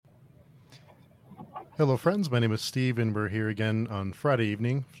Hello, friends. My name is Steve, and we're here again on Friday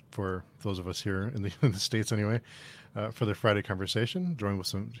evening for those of us here in the States, anyway, for the Friday conversation. Joined with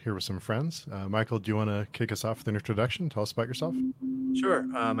some friends. Michael, do you want to kick us off with an introduction? Tell us about yourself. Sure.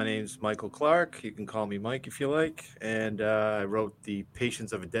 My name's Michael Clark. You can call me Mike if you like. And I wrote the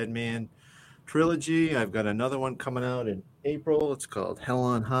Patience of a Dead Man trilogy. I've got another one coming out in April. It's called Hell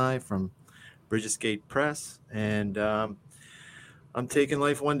on High from Bridges Gate Press. And I'm taking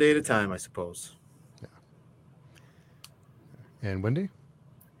life one day at a time, I suppose. And Wendy?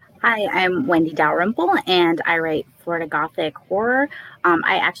 Hi, I'm Wendy Dalrymple, and I write Florida Gothic horror.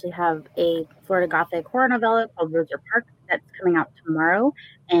 I actually have a Florida Gothic horror novella called Roser Park that's coming out tomorrow,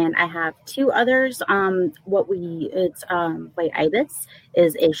 and I have two others. White Ibis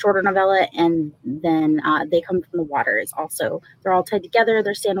is a shorter novella, and then They Come from the Water is also. They're all tied together.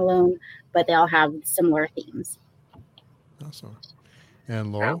 They're standalone, but they all have similar themes. Awesome.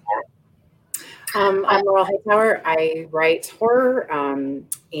 And Laurel? I'm Laurel Hightower. I write horror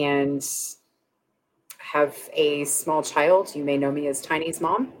and have a small child. You may know me as Tiny's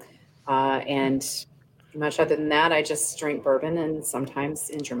mom. And much other than that, I just drink bourbon and sometimes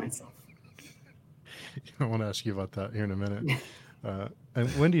injure myself. I want to ask you about that here in a minute.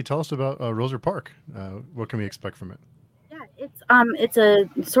 And Wendy, tell us about Roser Park. What can we expect from it? Yeah, it's a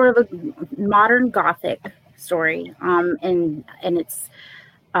sort of a modern Gothic story, and it's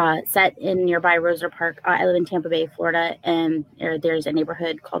set in nearby Roser Park. I live in Tampa Bay, Florida, and there's a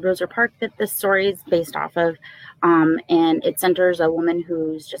neighborhood called Roser Park that this story is based off of. And it centers a woman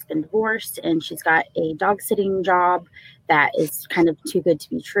who's just been divorced, and she's got a dog sitting job that is kind of too good to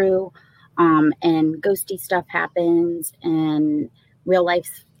be true. And ghosty stuff happens, and real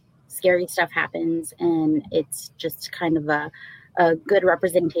life scary stuff happens, and it's just kind of a good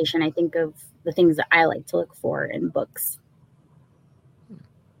representation, I think, of the things that I like to look for in books.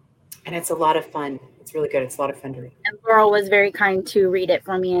 And it's a lot of fun. It's really good. It's a lot of fun to read. And Laurel was very kind to read it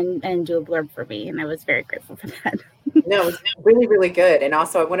for me and do a blurb for me, and I was very grateful for that. No, it's really, really good. And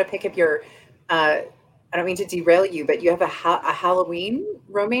also, I want to pick up your, I don't mean to derail you, but you have a Halloween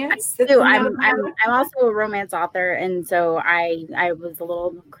romance? I do. I'm also a romance author, and so I was a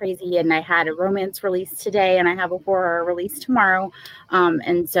little crazy, and I had a romance release today, and I have a horror release tomorrow.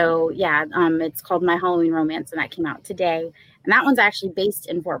 And so, yeah, it's called My Halloween Romance, and that came out today. And that one's actually based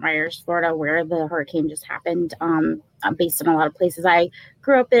in Fort Myers, Florida, where the hurricane just happened, based in a lot of places I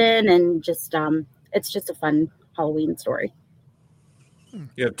grew up in, and just it's just a fun Halloween story.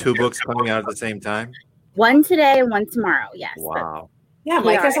 You have two books coming out at the same time? One today and one tomorrow, yes. Wow. Yeah,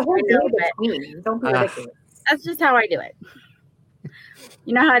 Mike, there's a whole day between. Don't be ridiculous. That's just how I do it.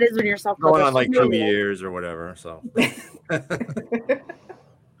 You know how it is when you're self-published. Going on like 2 years or whatever, so.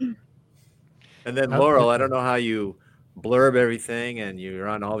 And then Laurel, I don't know how you blurb everything, and you're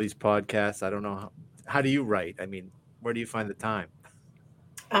on all these podcasts. I don't know how do you write? I mean, where do you find the time?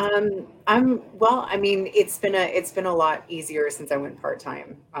 It's been a lot easier since I went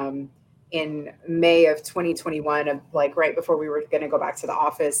part-time. In May of 2021, like right before we were going to go back to the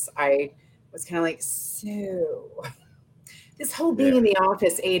office, I was kind of like, so this whole being in the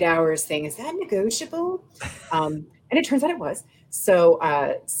office 8 hours thing, is that negotiable? And it turns out it was. So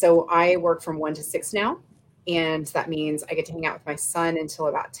I work from 1 to 6 now. And that means I get to hang out with my son until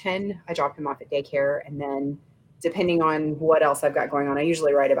about 10. I drop him off at daycare. And then depending on what else I've got going on, I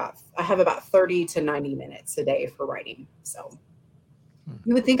usually I have about 30 to 90 minutes a day for writing. So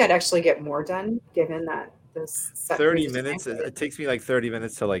you would think I'd actually get more done given that this 30 minutes. It takes me like 30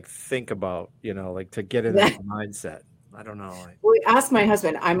 minutes to like think about, to get in that mindset. I don't know. Well, ask my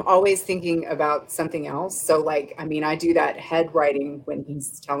husband. I'm always thinking about something else. So I do that head writing when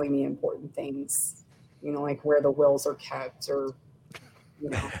he's telling me important things. Like where the wills are kept or,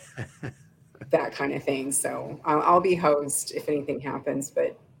 that kind of thing. So I'll be hosed if anything happens,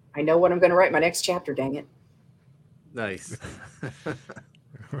 but I know what I'm going to write my next chapter, dang it. Nice.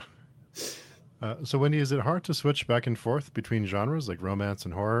 So Wendy, is it hard to switch back and forth between genres like romance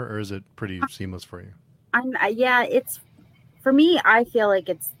and horror, or is it pretty seamless for you? It's for me, I feel like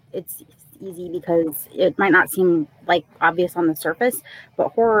it's easy because it might not seem like obvious on the surface, but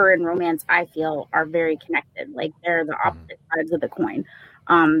horror and romance I feel are very connected. Like they're the opposite sides of the coin.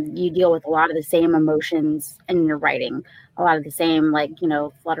 You deal with a lot of the same emotions in your writing, a lot of the same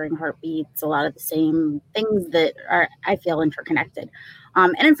fluttering heartbeats, a lot of the same things that are I feel interconnected.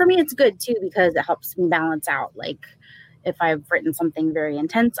 And for me it's good too because it helps me balance out. Like if I've written something very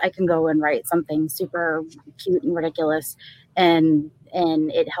intense, I can go and write something super cute and ridiculous, and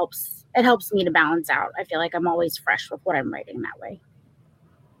it helps me to balance out. I feel like I'm always fresh with what I'm writing that way.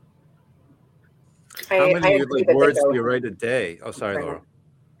 How many words do you write a day? Oh, sorry, Laura.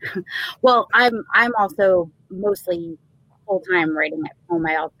 Well, I'm also mostly full time writing at home.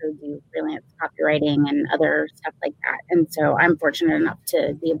 I also do freelance copywriting and other stuff like that. And so I'm fortunate enough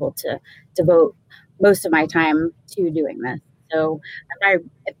to be able to devote most of my time to doing this. So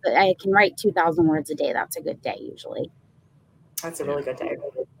if I can write 2,000 words a day, that's a good day usually. That's a really good day.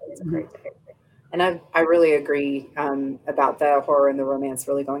 It's a great day. And I really agree about the horror and the romance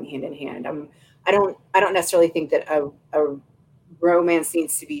really going hand in hand. I don't necessarily think that a romance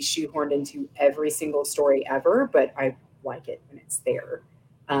needs to be shoehorned into every single story ever, but I like it when it's there.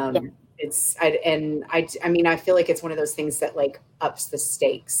 I mean, I feel like it's one of those things that like ups the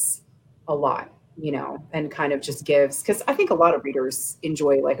stakes a lot, you know, and kind of just gives, because I think a lot of readers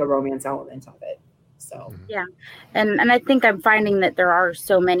enjoy like a romance element of it. So yeah, and I think I'm finding that there are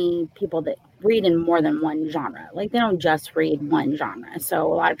so many people that read in more than one genre. Like they don't just read one genre.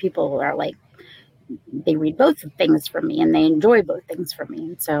 So a lot of people are like, they read both things from me and they enjoy both things from me.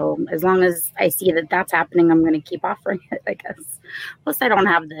 And so as long as I see that that's happening, I'm going to keep offering it, I guess. Plus I don't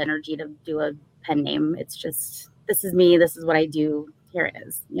have the energy to do a pen name. It's just, this is me. This is what I do. Here it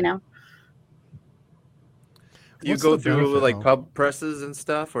is, you know? Do you go through like pub presses and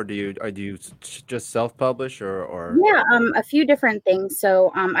stuff, or do you just self-publish or? Yeah, a few different things.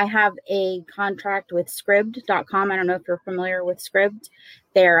 So I have a contract with Scribd.com. I don't know if you're familiar with Scribd.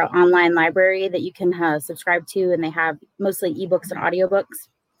 They're an online library that you can subscribe to, and they have mostly ebooks and audiobooks.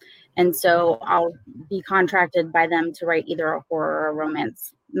 And so I'll be contracted by them to write either a horror or a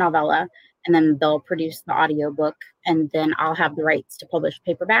romance novella, and then they'll produce the audiobook, and then I'll have the rights to publish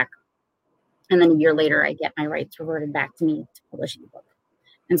paperback. And then a year later, I get my rights reverted back to me to publish an ebook.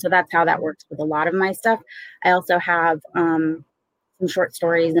 And so that's how that works with a lot of my stuff. I also have some short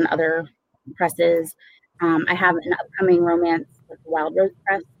stories and other presses. I have an upcoming romance with Wild Rose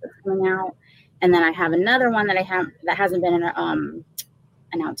Press that's coming out. And then I have another one that hasn't been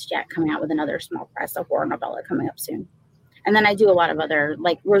announced yet, coming out with another small press, a horror novella coming up soon. And then I do a lot of other,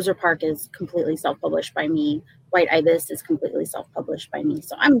 like Rosa Park is completely self-published by me. White Ibis is completely self-published by me.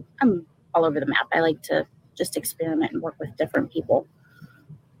 So I'm all over the map. I like to just experiment and work with different people.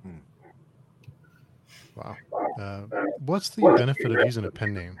 Wow. What's the benefit of using a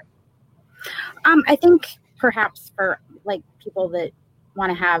pen name? I think perhaps for like people that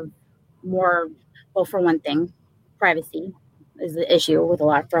want to have more, well, for one thing, privacy is the issue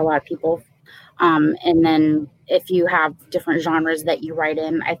for a lot of people. And then if you have different genres that you write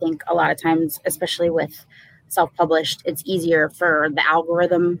in, I think a lot of times, especially with self-published, it's easier for the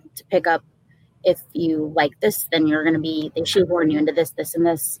algorithm to pick up. If you like this, then they shoehorn you into this, and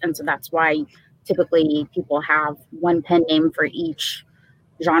this. And so that's why typically people have one pen name for each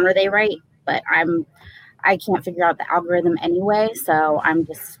genre they write. But I can't figure out the algorithm anyway, so I'm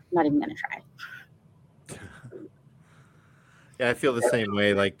just not even going to try. Yeah, I feel the same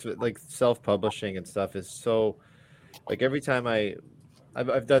way. Like self-publishing and stuff is so, like every time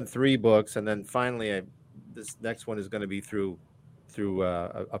I've done 3 books, and then finally this next one is going to be through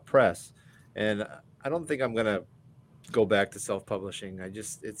a press, and I don't think I'm going to go back to self-publishing.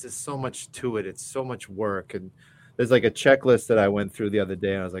 It's just so much to it. It's so much work, and there's like a checklist that I went through the other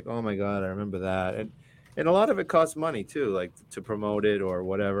day, and I was like, oh my God, I remember that. And a lot of it costs money too, like to promote it or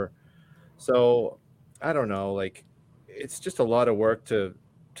whatever. So I don't know, like it's just a lot of work to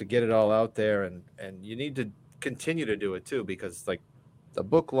get it all out there, and you need to continue to do it too, because like the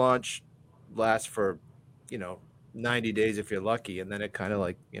book launch lasts for 90 days if you're lucky, and then it kind of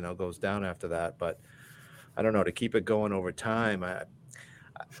like goes down after that. But I don't know, to keep it going over time,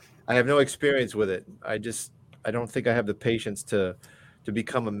 I have no experience with it. I don't think I have the patience to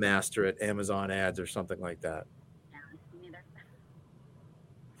become a master at Amazon ads or something like that.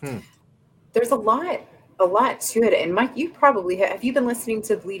 There's a lot to it. And Mike, you probably have you been listening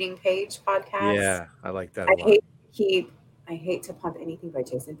to Bleeding Page podcast? Yeah, I like that a lot. I hate to pump anything by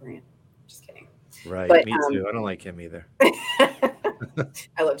Jason Brand. Just kidding. Right, but, me too. I don't like him either.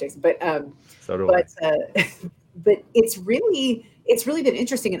 I love Jason, but so do I. But it's really been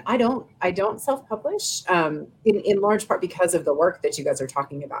interesting, and I don't self-publish in large part because of the work that you guys are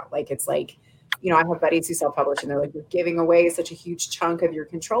talking about. Like it's like, I have buddies who self-publish, and they're like, you're giving away such a huge chunk of your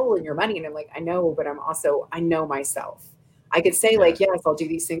control and your money, and I'm like, I know, but I know myself. I could say like, yes, I'll do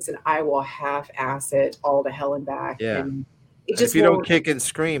these things, and I will half-ass it all to hell and back. Yeah. And it just if you don't kick and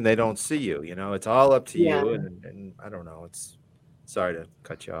scream, they don't see you. It's all up to you, and I don't know. Sorry to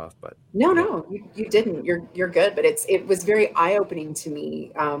cut you off, but no, you didn't. You're good, but it was very eye-opening to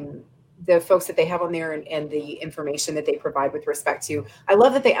me. The folks that they have on there and the information that they provide with respect to. I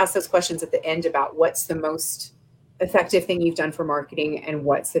love that they ask those questions at the end about what's the most effective thing you've done for marketing and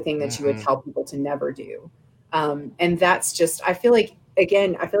what's the thing that you would tell people to never do. And that's just, I feel like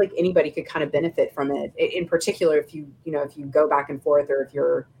again, I feel like anybody could kind of benefit from it. In particular, if you go back and forth, or if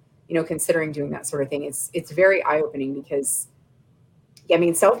you're, considering doing that sort of thing, it's very eye-opening because, I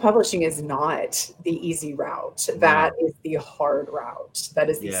mean, self-publishing is not the easy route. That is the hard route. That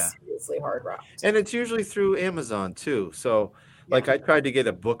is the seriously hard route. And it's usually through Amazon too. So like I tried to get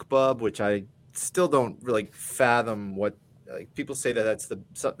a BookBub, which I still don't really fathom what, like, people say that's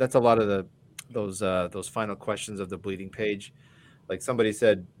a lot of those final questions of the Bleeding Page. Like somebody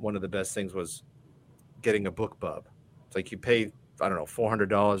said, one of the best things was getting a BookBub. It's like you pay, I don't know,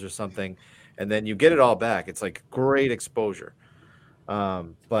 $400 or something, and then you get it all back. It's like great exposure.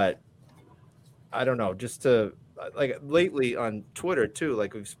 But I don't know, just to, like, lately on Twitter too,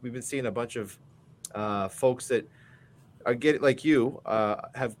 like we've been seeing a bunch of folks that are getting, like you,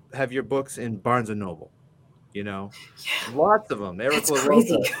 have your books in Barnes and Noble, lots of them. Eric That's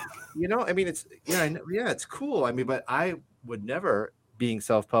crazy. I mean, it's it's cool. I mean, but I would never, being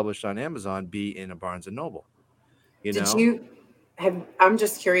self-published on Amazon, be in a Barnes and Noble. Did you have? I'm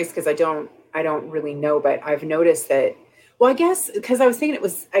just curious because I don't really know, but I've noticed that. Well, I guess because I was thinking it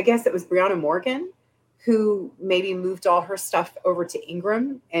was Brianna Morgan who maybe moved all her stuff over to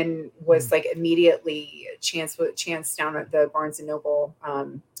Ingram and was like immediately chanced down at the Barnes and Noble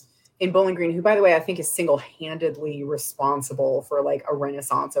in Bowling Green, who, by the way, I think is single-handedly responsible for like a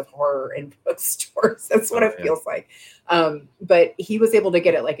renaissance of horror in bookstores. That's what it feels like. But he was able to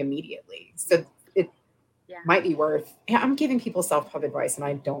get it like immediately. So it might be worth. I'm giving people self-pub advice, and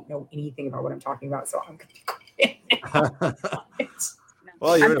I don't know anything about what I'm talking about, so I'm going to be quiet.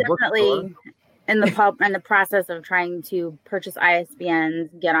 Well, you're I'm definitely in the process of trying to purchase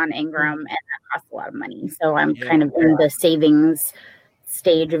ISBNs, get on Ingram, and that costs a lot of money. So I'm kind of in the savings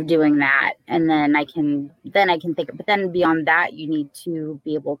stage of doing that, and then I can think. But then beyond that, you need to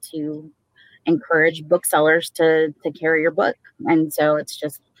be able to encourage booksellers to carry your book, and so it's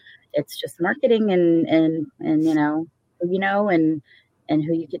just marketing and and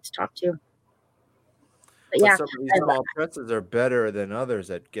who you get to talk to. But some of these small presses are better than others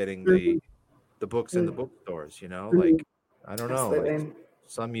at getting the books in the bookstores. Like, I don't know, like,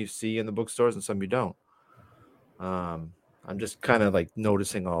 some you see in the bookstores and some you don't. I'm just kind of like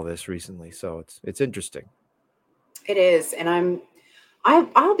noticing all this recently, so it's interesting. It is, and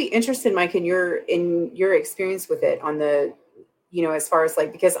I'll be interested, Mike, in your experience with it on the, as far as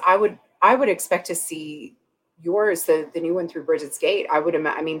like, because I would expect to see yours, the new one through Bridget's Gate. I would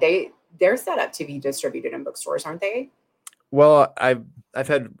imagine. I mean, they're set up to be distributed in bookstores, aren't they? Well, I've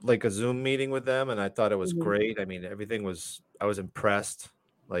had like a Zoom meeting with them, and I thought it was great. I mean, I was impressed.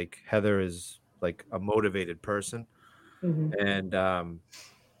 Like, Heather is like a motivated person. And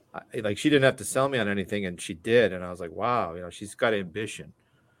like, she didn't have to sell me on anything, and she did, and I was like, wow, she's got ambition.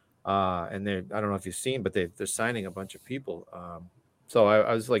 And I don't know if you've seen, but they're signing a bunch of people. So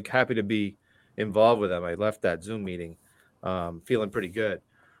I was like happy to be involved with them. I left that Zoom meeting feeling pretty good,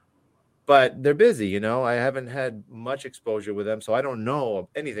 but they're busy. I haven't had much exposure with them, so I don't know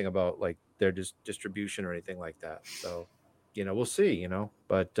anything about like their distribution or anything like that. So we'll see.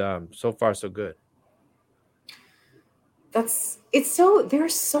 But so far so good.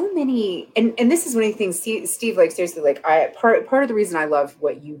 There's so many, and this is one of the things, Steve, like, seriously, like, part of the reason I love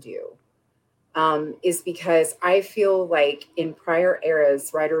what you do is because I feel like in prior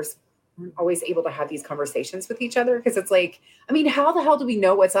eras, writers weren't always able to have these conversations with each other, because it's like, I mean, how the hell do we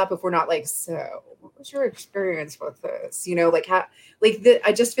know what's up if we're not like, so what was your experience with this? Like, how, like,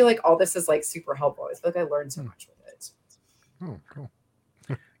 I just feel like all this is like super helpful. I feel like I learned so much with it. Oh, cool.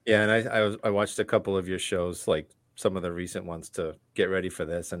 Yeah, and I watched a couple of your shows, like some of the recent ones, to get ready for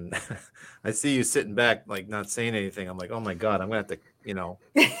this, and I see you sitting back, like, not saying anything. I'm like, oh my God, I'm gonna have to,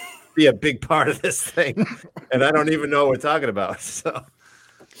 be a big part of this thing, and I don't even know what we're talking about. So,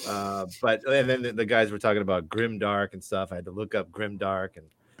 but and then the guys were talking about grimdark and stuff. I had to look up grimdark,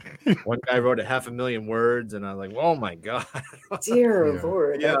 and one guy wrote 500,000 words, and I was like, oh my God, dear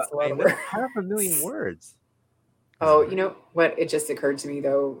Lord, that's a lot of words. 500,000 words. Oh, you know what? It just occurred to me,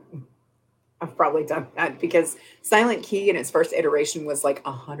 though, I've probably done that, because Silent Key in its first iteration was like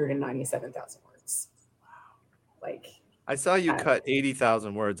 197,000 words. Wow. Like, I saw you cut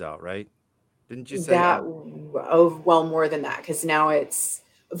 80,000 words out, right? Didn't you say that? Oh, well, more than that, because now it's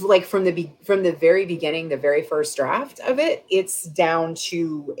like from the very beginning, the very first draft of it, it's down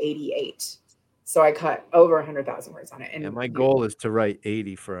to 88. So I cut over 100,000 words on it. And my goal is to write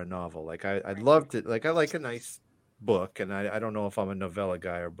 80 for a novel. Like, I'd love to, like, I like a nice book, and I don't know if I'm a novella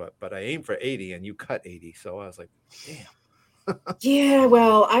guy but I aim for 80, and you cut 80. So I was like, damn. Yeah,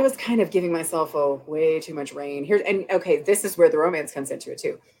 well, I was kind of giving myself way too much rein here. And okay, this is where the romance comes into it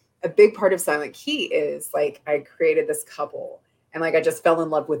too. A big part of Silent Key is like, I created this couple, And like I just fell in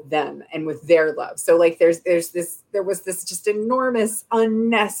love with them and with their love. So like there was this just enormous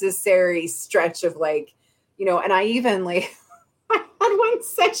unnecessary stretch of like, you know, and I even like I had one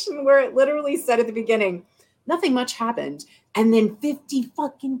section where it literally said at the beginning, nothing much happened, and then 50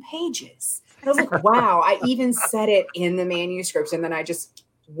 fucking pages. And I was like, wow, I even said it in the manuscript, and then I just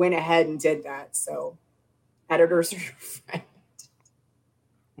went ahead and did that. So editors are your friend.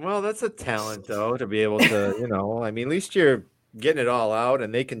 Well, that's a talent though, to be able to, you know, I mean, at least you're getting it all out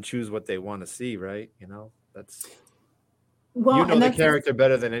and they can choose what they want to see, right? You know, that's, well, you know, the character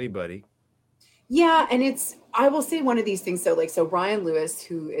better than anybody. Yeah, and I will say one of these things. So like, so Ryan Lewis,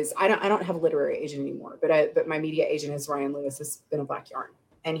 who is, I don't have a literary agent anymore, but my media agent is Ryan Lewis, has been a Black Yarn,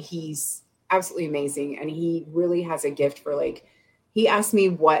 and he's absolutely amazing. And he really has a gift for like, he asked me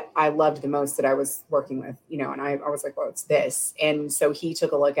what I loved the most that I was working with, you know, and I was like, well, it's this. And so he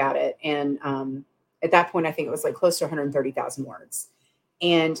took a look at it. And at that point, I think it was like close to 130,000 words.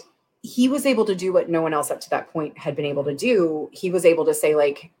 And he was able to do what no one else up to that point had been able to do. He was able to say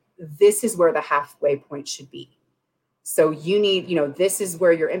like, this is where the halfway point should be. So you need, you know, this is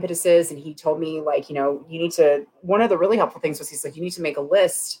where your impetus is. And he told me like, you know, you need to, one of the really helpful things was he's like, you need to make a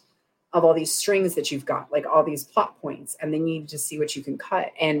list of all these strings that you've got, like all these plot points, and then you need to see what you can cut.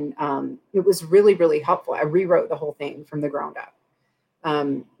 And it was really, really helpful. I rewrote the whole thing from the ground up.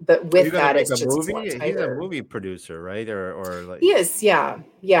 But with that, it's just movie. He's a movie producer, right? Or like he is, yeah.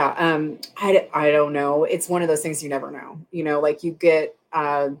 I don't know. It's one of those things you never know. You know, like you get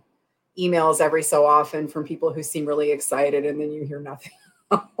emails every so often from people who seem really excited, and then you hear nothing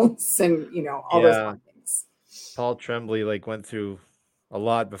else, and you know all those things. Paul Tremblay like went through a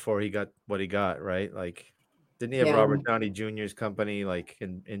lot before he got what he got, right? Like, didn't he have Robert Downey Jr.'s company like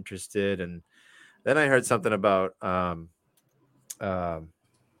interested? And then I heard something about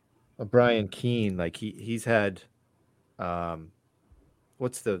Brian Keene, like he's had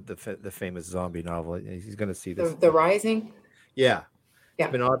what's the famous zombie novel? He's going to see this. The Rising. Yeah. It's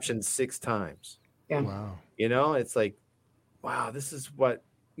been optioned 6 times. Yeah. Wow. You know, it's like, wow, this is what,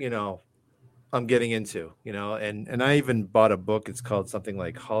 you know, I'm getting into, you know, and I even bought a book. It's called something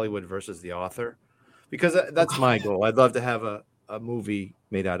like Hollywood versus the Author, because that's my goal. I'd love to have a movie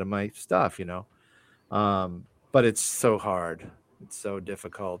made out of my stuff, you know, but it's so hard. It's so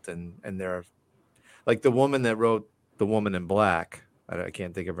difficult. And there are like the woman that wrote The Woman in Black. I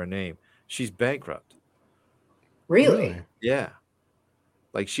can't think of her name. She's bankrupt. Really? Yeah.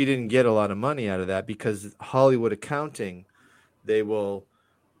 Like she didn't get a lot of money out of that because Hollywood accounting, they will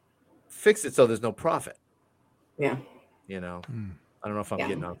fix it so there's no profit. Yeah. You know, I don't know if I'm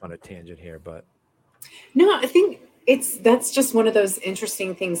getting off on a tangent here, but no, I think that's just one of those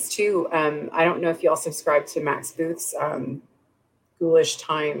interesting things too. I don't know if you all subscribe to Max Booth's Ghoulish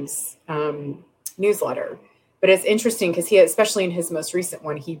Times newsletter, but it's interesting because he, especially in his most recent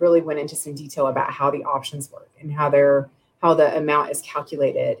one, he really went into some detail about how the options work and how the amount is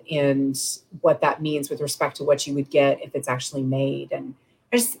calculated and what that means with respect to what you would get if it's actually made. And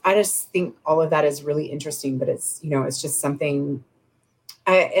I just think all of that is really interesting, but it's, you know, it's just something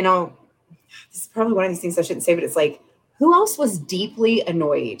this is probably one of these things I shouldn't say, but it's like, who else was deeply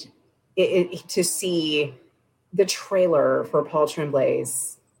annoyed to see the trailer for Paul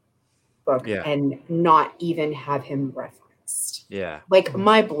Tremblay's book and not even have him referenced? Yeah. Like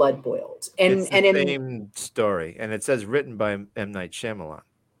my blood boiled. And it's the same story. And it says written by M. Night Shyamalan.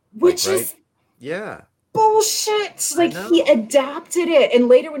 Which is bullshit. Like he adapted it. And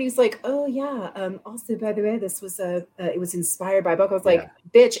later when he was like, oh yeah, also by the way, this was it was inspired by a book. I was like,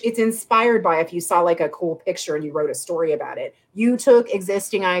 bitch, it's inspired by if you saw like a cool picture and you wrote a story about it. You took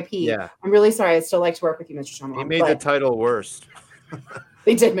existing IP. Yeah. I'm really sorry. I'd still like to work with you, Mr. Shyamalan. He made the title worse.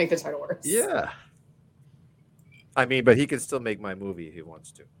 They did make the title worse. Yeah. I mean, but he can still make my movie if he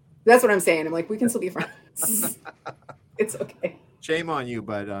wants to. That's what I'm saying. I'm like, we can still be friends. It's okay. Shame on you,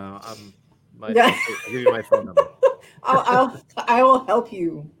 but I'll give you my phone number. I will help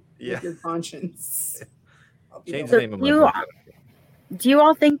you with your conscience. Change the name of my book. Do you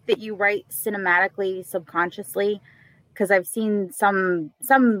all think that you write cinematically, subconsciously? Because I've seen some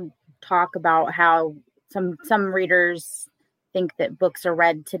talk about how some readers think that books are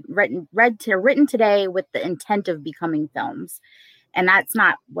written today with the intent of becoming films, and that's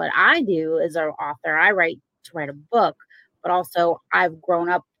not what I do as an author. I write to write a book, but also I've grown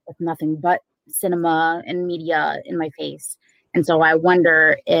up with nothing but cinema and media in my face, and so I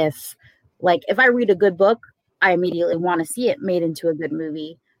wonder if I read a good book, I immediately want to see it made into a good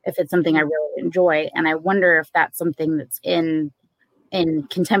movie if it's something I really enjoy, and I wonder if that's something that's in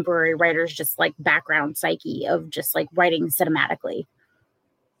contemporary writers, just like background psyche of just like writing cinematically.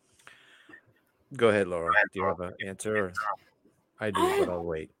 Go ahead, Laura. Do you have an answer? I do, but I'll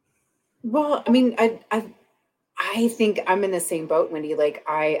wait. Well, I mean, I think I'm in the same boat, Wendy. Like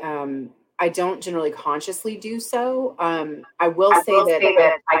I don't generally consciously do so. I will say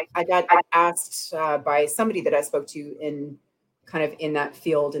that I got asked by somebody that I spoke to in kind of in that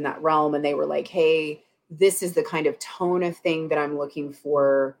field, in that realm, and they were like, "Hey, this is the kind of tone of thing that I'm looking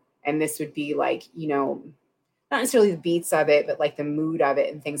for." And this would be like, not necessarily the beats of it, but like the mood of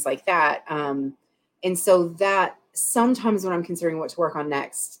it and things like that. And so that sometimes when I'm considering what to work on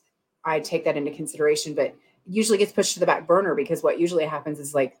next, I take that into consideration, but usually gets pushed to the back burner because what usually happens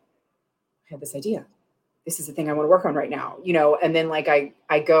is like, I have this idea. This is the thing I want to work on right now, and then like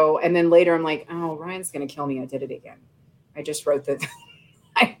I go, and then later I'm like, oh, Ryan's going to kill me. I did it again. I just wrote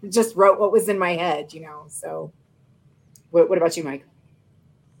what was in my head, So what about you, Mike?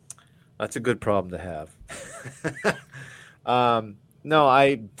 That's a good problem to have. No,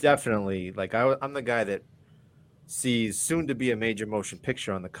 I definitely I'm the guy that sees soon to be a major motion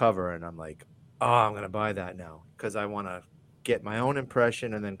picture on the cover, and I'm like, oh, I'm going to buy that now because I want to get my own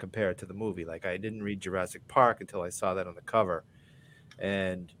impression and then compare it to the movie. Like I didn't read Jurassic Park until I saw that on the cover,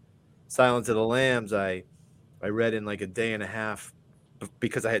 and Silence of the Lambs I read in like a day and a half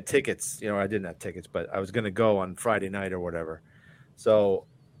because I had tickets. I didn't have tickets, but I was going to go on Friday night or whatever. So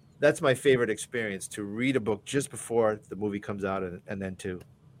that's my favorite experience, to read a book just before the movie comes out and then to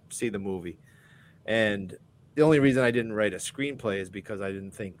see the movie. And the only reason I didn't write a screenplay is because I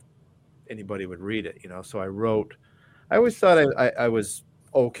didn't think anybody would read it, So I always thought I was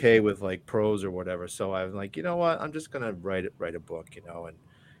okay with like prose or whatever. So I was like, you know what, I'm just going to write a book,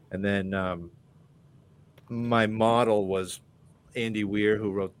 and then my model was Andy Weir,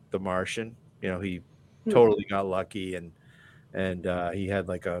 who wrote The Martian. He totally got lucky, and he had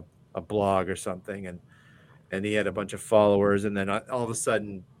like a blog or something, and he had a bunch of followers, and then all of a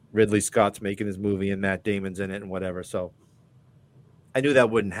sudden Ridley Scott's making his movie and Matt Damon's in it and whatever. So I knew that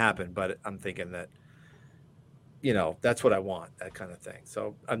wouldn't happen, but I'm thinking that, that's what I want, that kind of thing.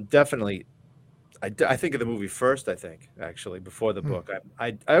 So I'm definitely, I think of the movie first, I think, actually, before the book.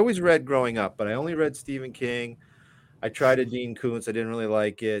 I always read growing up, but I only read Stephen King. I tried a Dean Koontz. I didn't really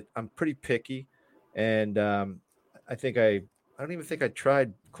like it. I'm pretty picky. And I don't even think I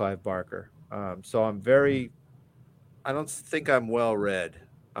tried Clive Barker. So I don't think I'm well read.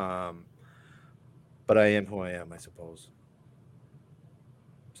 But I am who I am, I suppose.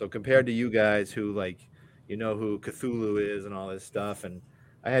 So compared to you guys who who Cthulhu is and all this stuff, and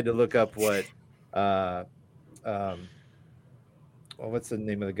I had to look up what, what's the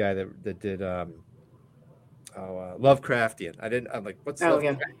name of the guy that did Lovecraftian. I'm like, what's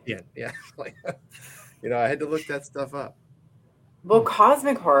Lovecraftian? Yeah, I had to look that stuff up. Well,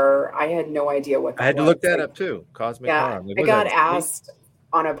 cosmic horror, I had no idea what that was. I had to look that up too. Cosmic horror. I got asked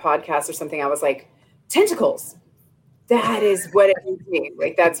on a podcast or something. I was like, tentacles. That is what it means.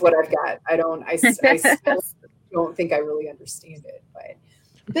 Like, that's what I've got. I still don't think I really understand it.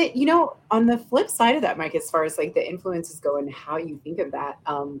 But on the flip side of that, Mike, as far as like the influences go and how you think of that,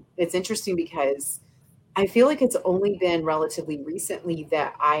 it's interesting because I feel like it's only been relatively recently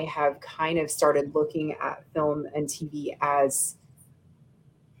that I have kind of started looking at film and TV as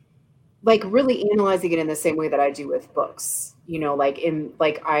like really analyzing it in the same way that I do with books.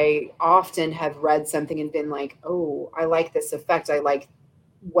 I often have read something and been like, oh, I like this effect. I like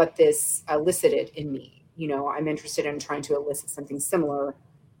what this elicited in me. I'm interested in trying to elicit something similar,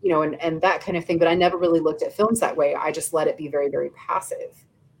 and that kind of thing. But I never really looked at films that way. I just let it be very, very passive.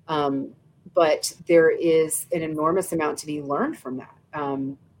 But there is an enormous amount to be learned from that.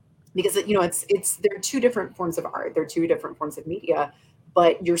 Because, there are two different forms of art. There are two different forms of media,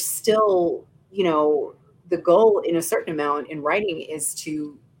 but you're still, the goal in a certain amount in writing is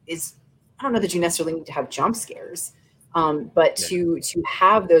I don't know that you necessarily need to have jump scares, but to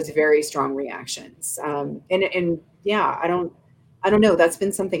have those very strong reactions. And yeah, I don't know. That's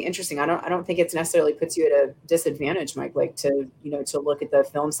been something interesting. I don't think it's necessarily puts you at a disadvantage, Mike, like to look at the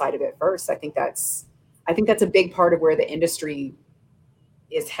film side of it first. I think that's a big part of where the industry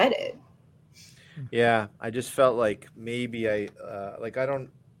is headed. Yeah. I just felt like maybe I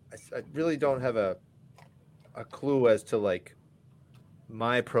really don't have a clue as to like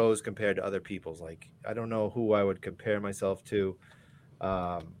my pros compared to other people's. Like, I don't know who I would compare myself to.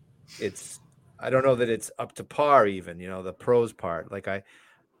 I don't know that it's up to par even, the pros part. Like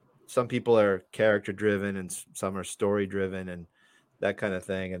some people are character driven and some are story driven and that kind of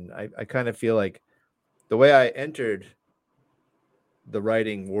thing. And I kind of feel like the way I entered the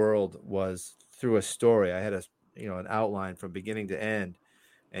writing world was through a story. I had an outline from beginning to end.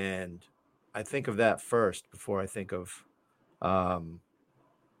 And I think of that first before I think of,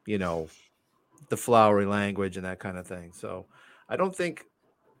 the flowery language and that kind of thing. So I don't think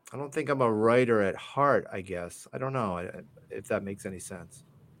I'm a writer at heart, I guess. I don't know if that makes any sense.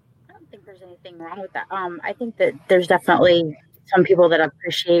 I don't think there's anything wrong with that. I think that there's definitely some people that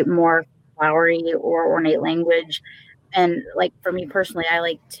appreciate more flowery or ornate language. And like for me personally, I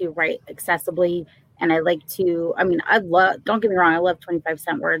like to write accessibly, and I like to, I mean, I love, don't get me wrong, I love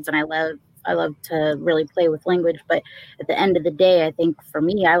 25-cent words, and I love to really play with language. But at the end of the day, I think for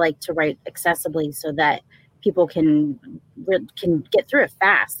me, I like to write accessibly so that people can get through it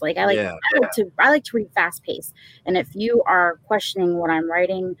fast. Like I like to read fast paced. And if you are questioning what I'm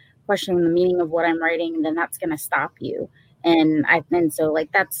writing, questioning the meaning of what I'm writing, then that's going to stop you. And so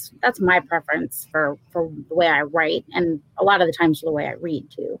like that's my preference for the way I write, and a lot of the times for the way I read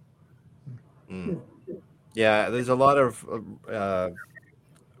too. Yeah, there's a lot of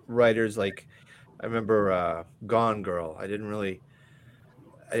writers. Like I remember Gone Girl. I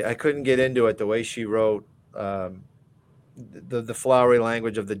couldn't get into it the way she wrote the flowery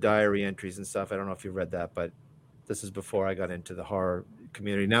language of the diary entries and stuff. I don't know if you've read that, but this is before I got into the horror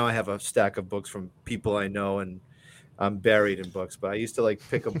community. Now I have a stack of books from people I know, and I'm buried in books. But I used to like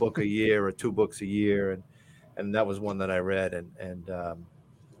pick a book a year or 2 books a year, and that was one that I read, and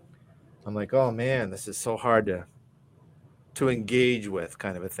I'm like, oh man, this is so hard to engage with,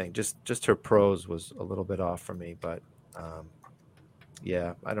 kind of a thing. Just her prose was a little bit off for me, but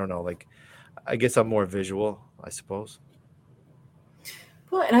yeah, I don't know. Like, I guess I'm more visual, I suppose.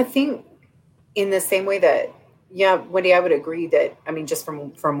 Well, and I think in the same way that, yeah, Wendy, I would agree that, I mean, just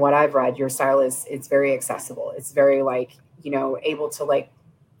from what I've read, your style it's very accessible. It's very like, able to like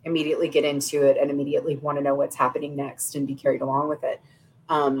immediately get into it and immediately want to know what's happening next and be carried along with it.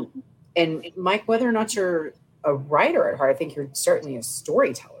 And Mike, whether or not you're a writer at heart, I think you're certainly a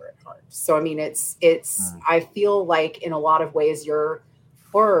storyteller at heart. So, I mean, I feel like in a lot of ways your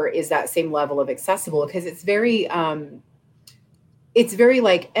horror is that same level of accessible, because it's very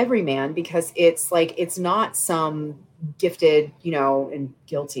like everyman, because it's like, it's not some gifted, and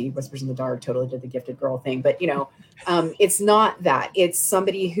Guilty, Whispers in the Dark totally did the gifted girl thing, but it's not that. It's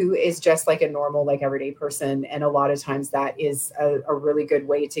somebody who is just like a normal, like everyday person. And a lot of times that is a really good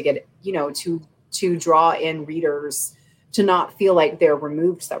way to get, to draw in readers, to not feel like they're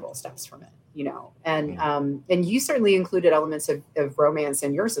removed several steps from it, and you certainly included elements of romance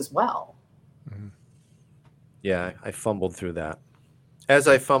in yours as well. Yeah, I fumbled through that, as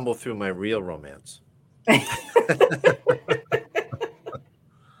I fumble through my real romance.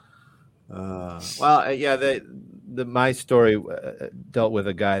 Well, yeah, my story dealt with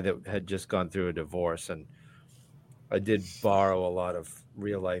a guy that had just gone through a divorce, and I did borrow a lot of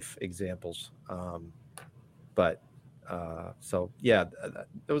real life examples. But so yeah,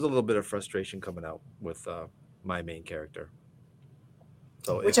 there was a little bit of frustration coming out with my main character.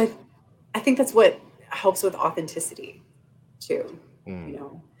 So which I think that's what helps with authenticity too,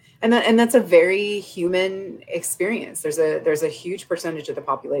 and that's a very human experience. There's a huge percentage of the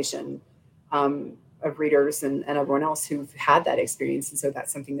population of readers and everyone else who've had that experience. And so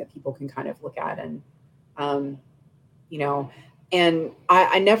that's something that people can kind of look at and, and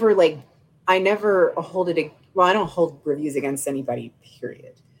I never hold it. Well, I don't hold reviews against anybody,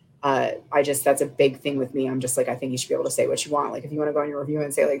 period. That's a big thing with me. I'm just like, I think you should be able to say what you want. Like, if you want to go on your review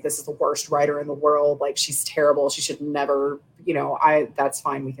and say like, this is the worst writer in the world, like she's terrible, she should never, that's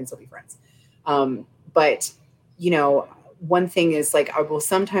fine. We can still be friends. But one thing is like, I will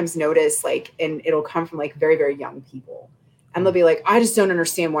sometimes notice like, and it'll come from like very, very young people. And they'll be like, I just don't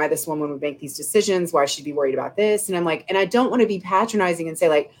understand why this woman would make these decisions, why she'd be worried about this. And I'm like, and I don't want to be patronizing and say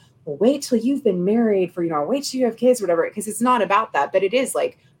like, well, wait till you've been married for, wait till you have kids, whatever. Because it's not about that. But it is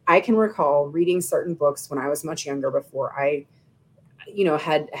like, I can recall reading certain books when I was much younger, before I,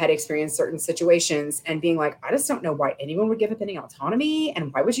 had experienced certain situations, and being like, I just don't know why anyone would give up any autonomy.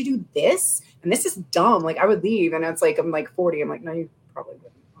 And why would you do this? And this is dumb. Like, I would leave. And it's like, I'm like 40. I'm like, no, you probably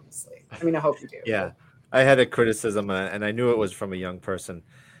wouldn't, honestly. I mean, I hope you do. Yeah. I had a criticism, and I knew it was from a young person,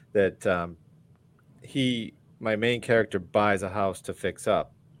 that my main character buys a house to fix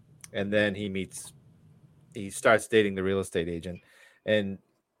up, and then he starts dating the real estate agent, and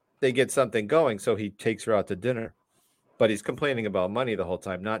they get something going. So he takes her out to dinner, but he's complaining about money the whole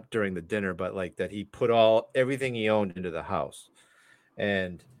time, not during the dinner, but like that he put everything he owned into the house.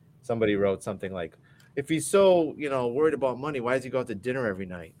 And somebody wrote something like, if he's so, worried about money, why does he go out to dinner every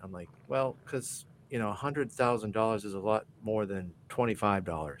night? I'm like, well, because $100,000 is a lot more than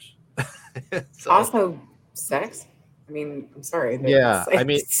 $25. So, also sex. I mean, I'm sorry. Yeah.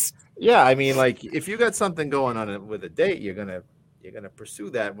 I mean, like, if you got something going on with a date, you're going to pursue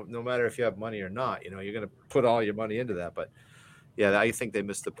that no matter if you have money or not. You're going to put all your money into that. But yeah, I think they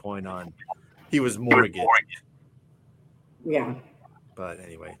missed the point on, he was mortgaged. Yeah. But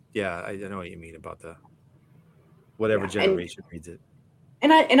anyway, yeah, I know what you mean about the whatever Yeah, generation reads it.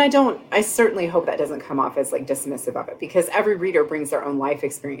 And I certainly hope that doesn't come off as like dismissive of it, because every reader brings their own life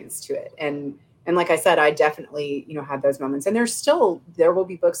experience to it. And like I said, I definitely, had those moments. And there will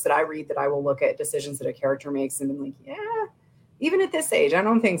be books that I read that I will look at decisions that a character makes and be like, yeah, even at this age, I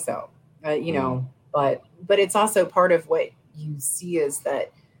don't think so. But it's also part of what you see is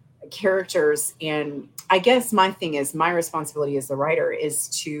that characters, and I guess my thing is, my responsibility as the writer is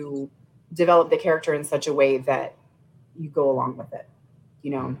to develop the character in such a way that you go along with it.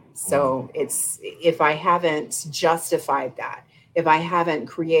 So it's, if I haven't justified that, if I haven't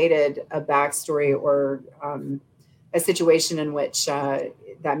created a backstory or a situation in which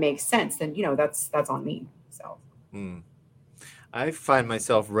that makes sense, then that's on me. So I find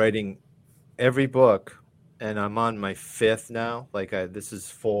myself writing every book, and I'm on my 5th now. Like this is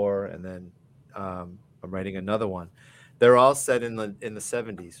 4, and then I'm writing another one. They're all set in the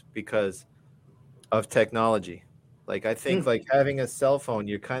 70s because of technology. Like I think like having a cell phone,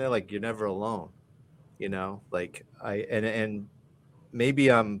 you're kind of like, you're never alone, like and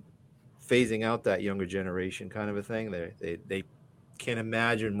maybe I'm phasing out that younger generation kind of a thing. They can't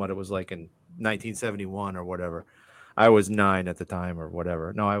imagine what it was like in 1971 or whatever. I was 9 at the time or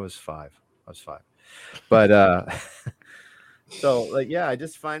whatever. No, I was 5. But so like, yeah, I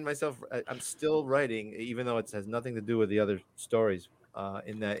just find myself, I'm still writing, even though it has nothing to do with the other stories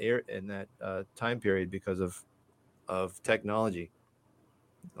in that time period because of technology.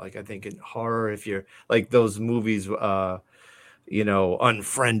 Like I think in horror, if you're like those movies,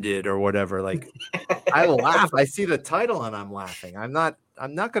 Unfriended or whatever, like I laugh. I see the title and I'm laughing. I'm not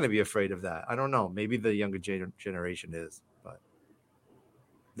going to be afraid of that. I don't know. Maybe the younger generation is, but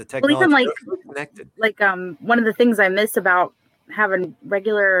the technology is connected. Like one of the things I miss about having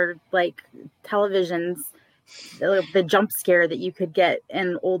regular like televisions, the jump scare that you could get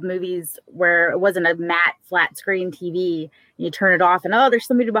in old movies where it wasn't a matte flat screen TV. You turn it off and there's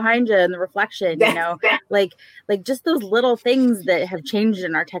somebody behind you in the reflection, like just those little things that have changed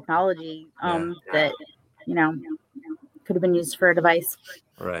in our technology that could have been used for a device.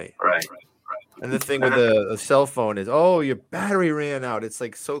 Right. And the thing with the cell phone is, your battery ran out. It's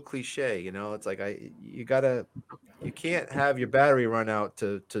like so cliche, it's like you can't have your battery run out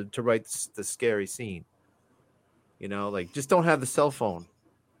to write the scary scene. Like just don't have the cell phone.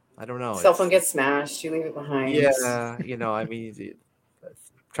 I don't know. Cell phone gets smashed. You leave it behind. Yeah. I mean,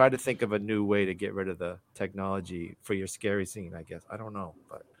 try to think of a new way to get rid of the technology for your scary scene, I guess. I don't know,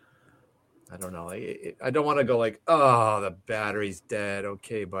 but I don't know. I don't want to go like, the battery's dead.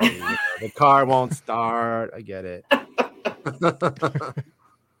 Okay, buddy. The car won't start. I get it.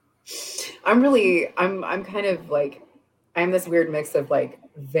 I'm kind of like, I'm this weird mix of like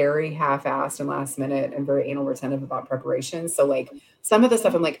very half-assed and last minute and very anal retentive about preparation. So like some of the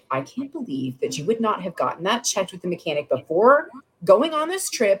stuff I'm like, I can't believe that you would not have gotten that checked with the mechanic before going on this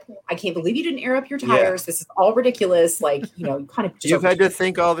trip. I can't believe you didn't air up your tires. Yeah. This is all ridiculous. Like, kind of. You've had to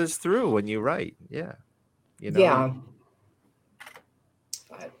think all this through when you write. Yeah. Yeah.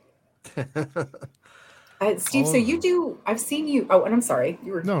 Steve, so you do, I've seen you. Oh, and I'm sorry.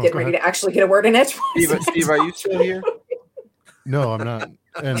 You were getting ready to actually get a word in edgewise. Steve, are you still here? No, I'm not.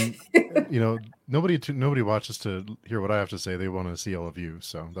 And, nobody watches to hear what I have to say. They want to see all of you.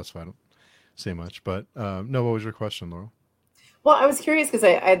 So that's why I don't say much. But no, what was your question, Laurel? Well, I was curious because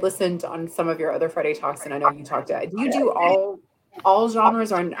I had listened on some of your other Friday talks, and I know you talked to. Do you do all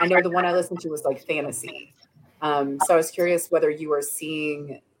genres? Or I know the one I listened to was like fantasy. So I was curious whether you were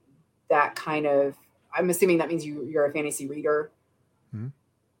seeing that kind of. I'm assuming that means you're a fantasy reader. Mm-hmm.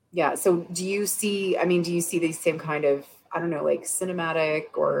 Yeah. So do you see these same kind of, I don't know, like cinematic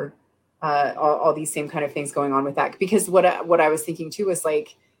or all these same kind of things going on with that? Because what I was thinking too is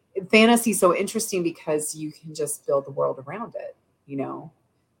like, fantasy is so interesting because you can just build the world around it,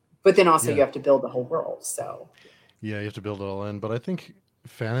 but then also you have to build the whole world. So yeah, you have to build it all in. But I think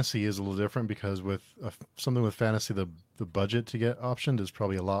fantasy is a little different because with something with fantasy, the budget to get optioned is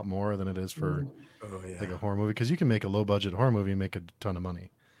probably a lot more than it is for like a horror movie, because you can make a low budget horror movie and make a ton of money.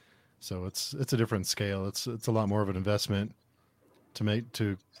 So it's a different scale. It's a lot more of an investment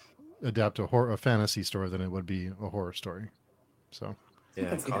to adapt a fantasy story than it would be a horror story. So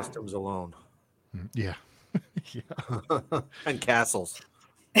yeah, costumes alone. Yeah. Yeah. And castles.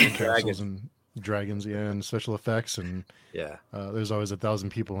 And castles and dragons, and special effects, and there's always 1,000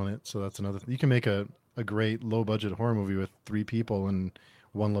 people in it. So that's another thing. You can make a great low budget horror movie with 3 people in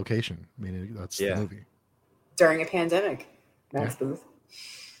one location. I mean, that's the movie. During a pandemic. Max Booth.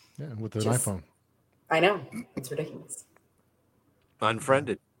 Yeah, with an iPhone. I know. It's ridiculous.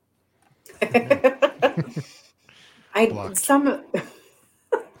 Unfriended. Blocked.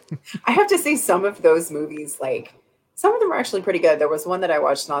 I have to say some of those movies, like some of them are actually pretty good. There was one that I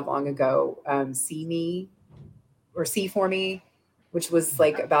watched not long ago, See Me or See For Me, which was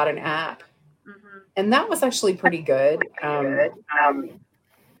like about an app. And that was actually pretty good.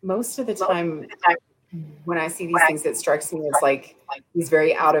 Most of the time when I see these things, it strikes me as like these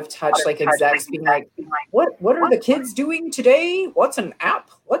very out of touch, like execs being like, what are the kids doing today? What's an app?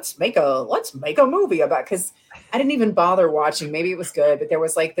 Let's make a movie about, because I didn't even bother watching. Maybe it was good, but there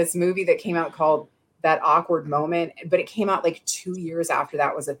was like this movie that came out called That Awkward Moment, but it came out like 2 years after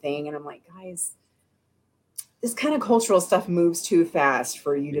that was a thing. And I'm like, guys, this kind of cultural stuff moves too fast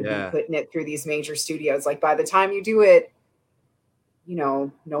for you to be putting it through these major studios. Like by the time you do it,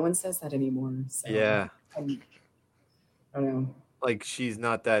 no one says that anymore. So, yeah. I don't know. Like She's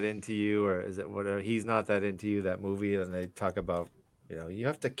Not That Into You, or is it whatever? He's Not That Into You, that movie. And they talk about, you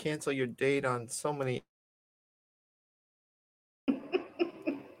have to cancel your date on so many.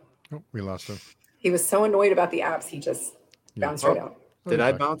 Oh, we lost him. He was so annoyed about the apps, he just bounced right out. Did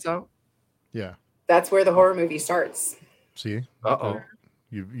I bounce out? Yeah. That's where the horror movie starts. See? Uh-oh.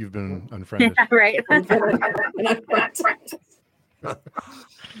 You've been unfriended. Right.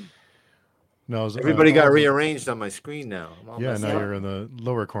 No, everybody got rearranged on my screen now. Yeah, now you're in the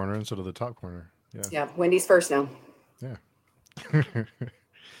lower corner instead of the top corner. Yeah, Wendy's first now. Yeah.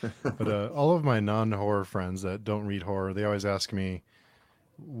 But all of my non-horror friends that don't read horror, they always ask me,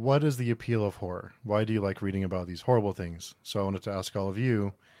 what is the appeal of horror? Why do you like reading about these horrible things? So I wanted to ask all of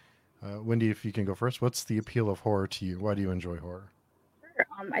you, Wendy, if you can go first, what's the appeal of horror to you? Why do you enjoy horror?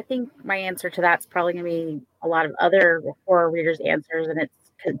 I think my answer to that's probably going to be a lot of other horror readers' answers, and it's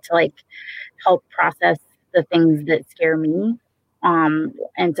to like help process the things that scare me,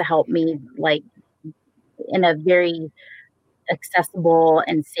 and to help me like in a very accessible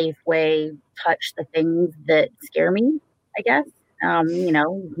and safe way touch the things that scare me, I guess. You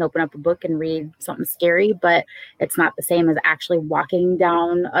can open up a book and read something scary, but it's not the same as actually walking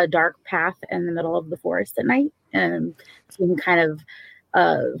down a dark path in the middle of the forest at night. And so you can kind of,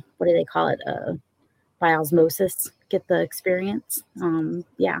 what do they call it? By osmosis, get the experience. So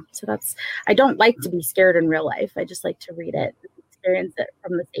I don't like to be scared in real life. I just like to read it, experience it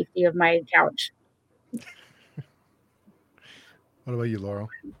from the safety of my couch. What about you, Laurel?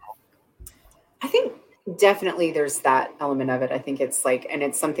 I think definitely there's that element of it. I think it's like, and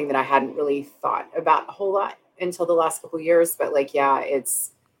it's something that I hadn't really thought about a whole lot until the last couple of years, but like, yeah,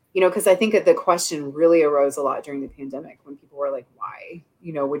 it's, because I think that the question really arose a lot during the pandemic when people were like, why,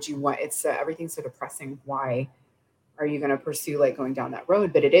 would you want, everything's so depressing. Why are you going to pursue like going down that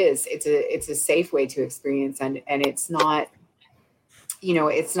road? But it's a safe way to experience. And it's not,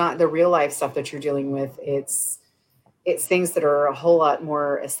 it's not the real life stuff that you're dealing with. It's things that are a whole lot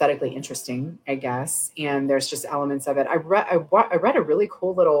more aesthetically interesting, I guess. And there's just elements of it. I read a really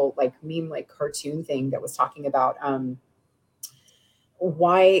cool little like meme, like cartoon thing that was talking about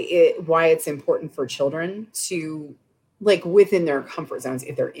why it's important for children to like within their comfort zones,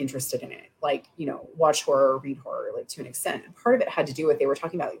 if they're interested in it, like, watch horror, read horror, like to an extent. And part of it had to do with, they were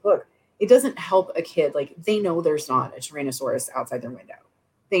talking about like, look, it doesn't help a kid. Like they know there's not a Tyrannosaurus outside their window.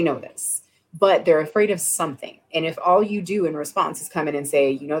 They know this. But they're afraid of something. And if all you do in response is come in and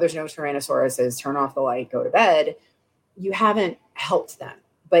say, there's no Tyrannosauruses, turn off the light, go to bed, you haven't helped them.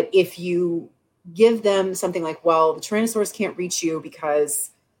 But if you give them something like, well, the Tyrannosaurus can't reach you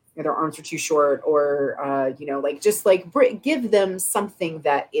because their arms are too short, or, give them something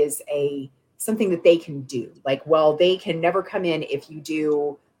that is something that they can do. Like, well, they can never come in if you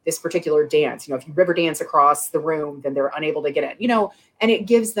do this particular dance. If you river dance across the room, then they're unable to get in, and it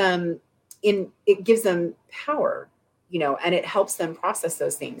gives them power, and it helps them process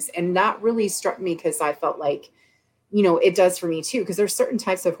those things. And that really struck me because I felt like, it does for me too, because there's certain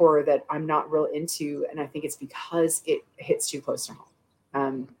types of horror that I'm not real into. And I think it's because it hits too close to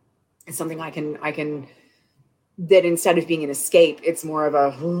home. It's something I can, that instead of being an escape, it's more of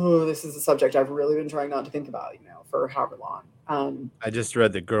a, this is a subject I've really been trying not to think about, for however long. I just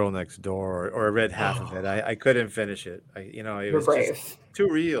read The Girl Next Door, or I read half of it. I couldn't finish it. It was just too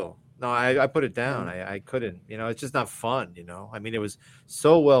real. No, I put it down. I couldn't, it's just not fun, I mean, it was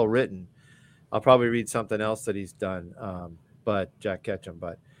so well written. I'll probably read something else that he's done, but Jack Ketchum,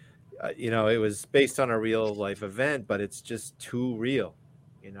 but, it was based on a real life event, but it's just too real,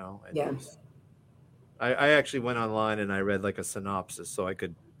 and I actually went online and I read like a synopsis so I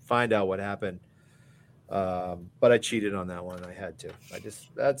could find out what happened. But I cheated on that one. I had to.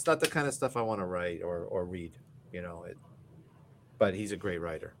 That's not the kind of stuff I want to write or read, but he's a great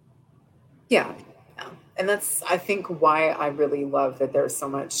writer. Yeah. And that's, I think, why I really love that there's so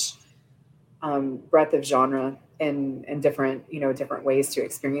much breadth of genre and different, different ways to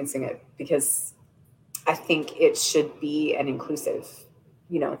experiencing it, because I think it should be an inclusive,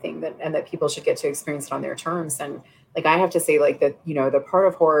 thing that people should get to experience it on their terms. And like, I have to say, like, that, the part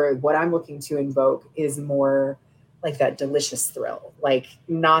of horror, what I'm looking to invoke is more like that delicious thrill, like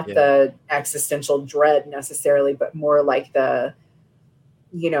not the existential dread necessarily, but more like the,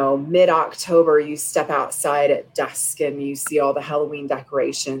 mid-October, you step outside at dusk and you see all the Halloween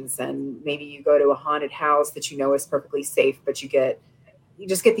decorations, and maybe you go to a haunted house that is perfectly safe, but you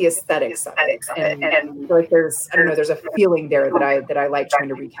just get the aesthetics of it. And I feel like there's a feeling there that I like trying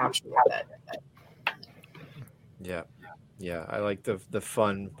to recapture with it. Yeah. I like the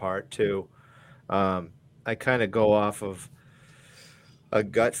fun part too. I kind of go off of a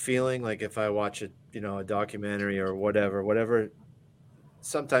gut feeling, like if I watch a documentary or whatever.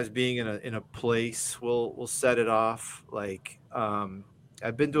 Sometimes being in a place will set it off. Like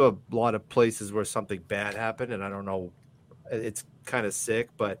I've been to a lot of places where something bad happened, and I don't know, it's kind of sick,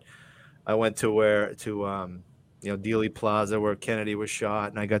 but I went to Dealey Plaza where Kennedy was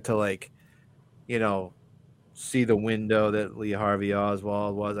shot, and I got to see the window that Lee Harvey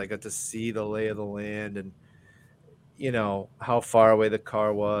Oswald was. I got to see the lay of the land and how far away the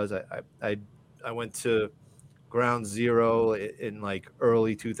car was. I went to Ground Zero in like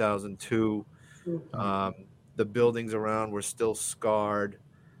early 2002. The buildings around were still scarred.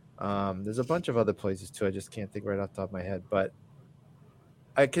 There's a bunch of other places too. I just can't think right off the top of my head, but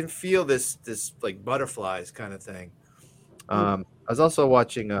I can feel this like butterflies kind of thing. I was also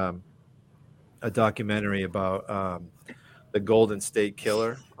watching a documentary about the Golden State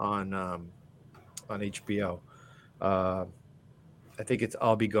Killer on HBO. I think it's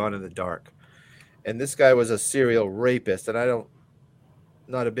I'll Be Gone in the Dark. And this guy was a serial rapist, and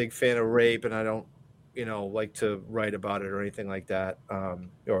not a big fan of rape, and I don't, like to write about it or anything like that,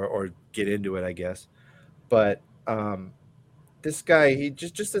 or get into it, I guess. But this guy, he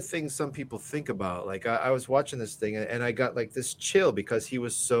just the things some people think about. Like I was watching this thing, and I got like this chill because he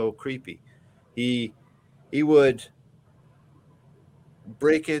was so creepy. He would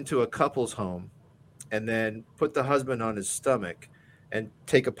break into a couple's home and then put the husband on his stomach and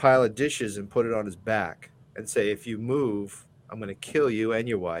take a pile of dishes and put it on his back and say, if you move, I'm going to kill you and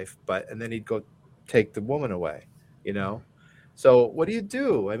your wife. And then he'd go take the woman away, So what do you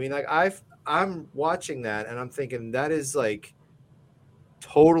do? I mean, like I'm watching that and I'm thinking that is like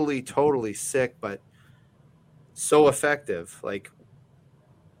totally, totally sick, but so effective. Like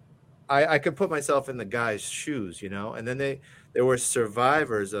I could put myself in the guy's shoes, and then there were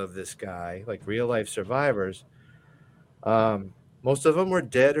survivors of this guy, like real life survivors. Most of them were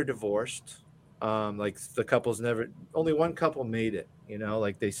dead or divorced. Like the couples only one couple made it,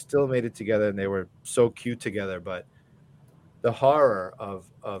 like they still made it together and they were so cute together. But the horror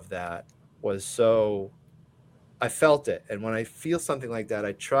of that was so, I felt it. And when I feel something like that,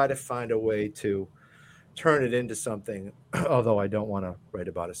 I try to find a way to turn it into something, although I don't want to write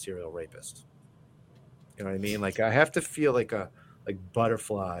about a serial rapist. You know what I mean? Like I have to feel like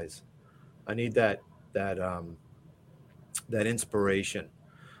butterflies. I need that inspiration,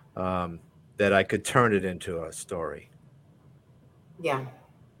 that I could turn it into a story. Yeah.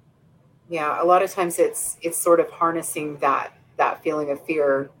 A lot of times it's sort of harnessing that feeling of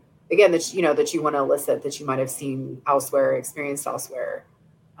fear again that you want to elicit, that you might have seen elsewhere, experienced elsewhere.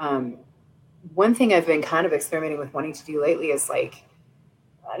 One thing I've been kind of experimenting with wanting to do lately is like,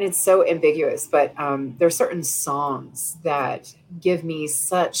 and it's so ambiguous, but there's certain songs that give me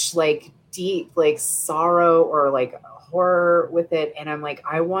such like deep like sorrow or like horror with it, and I'm like,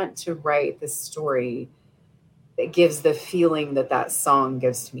 I want to write this story that gives the feeling that song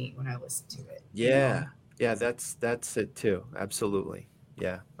gives to me when I listen to it. Yeah, that's it too. Absolutely,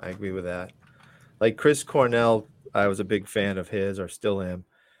 yeah, I agree with that. Like Chris Cornell, I was a big fan of his, or still am,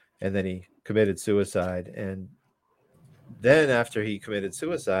 and then he committed suicide, and then after he committed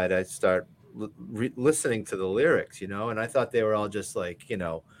suicide, I start listening to the lyrics, and I thought they were all just like,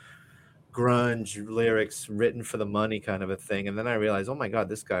 grunge lyrics written for the money kind of a thing. And then I realized, oh my God,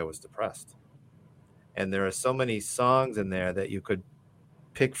 this guy was depressed. And there are so many songs in there that you could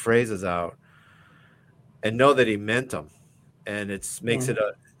pick phrases out and know that he meant them. And it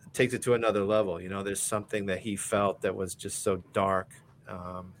takes it to another level. There's something that he felt that was just so dark.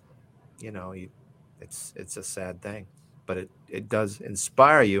 It's a sad thing, but it does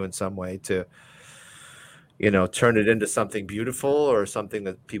inspire you in some way to, turn it into something beautiful or something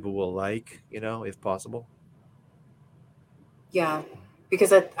that people will like, if possible. Yeah,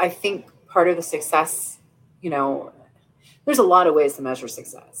 because I think part of the success, there's a lot of ways to measure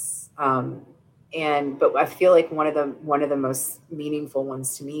success. But I feel like one of the most meaningful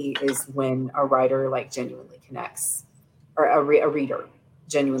ones to me is when a writer like genuinely connects, or a reader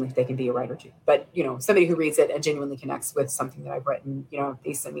genuinely, they can be a writer too, but somebody who reads it and genuinely connects with something that I've written.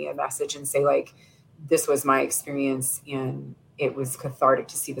 They send me a message and say like, this was my experience and it was cathartic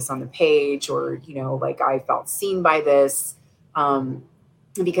to see this on the page, or like I felt seen by this,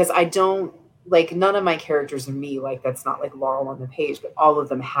 because I don't like, none of my characters are me. Like that's not like Laurel on the page, but all of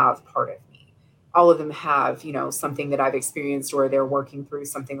them have part of me. All of them have something that I've experienced, or they're working through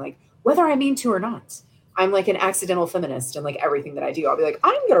something, like whether I mean to or not. I'm like an accidental feminist, and like everything that I do, I'll be like,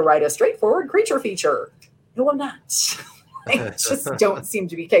 I'm going to write a straightforward creature feature. No, I'm not. I just don't seem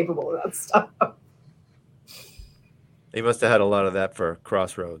to be capable of that stuff. You must have had a lot of that for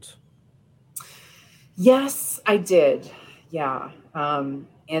Crossroads. Yes, I did. Yeah. And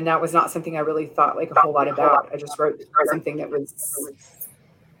that was not something I really thought like a whole lot about. I just wrote something that was,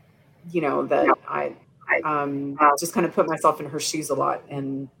 that I just kind of put myself in her shoes a lot,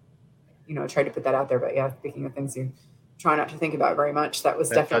 and tried to put that out there. But yeah, speaking of things you try not to think about very much, that was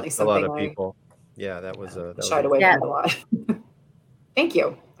definitely something a lot of people. Yeah, that was shied away from a lot. Thank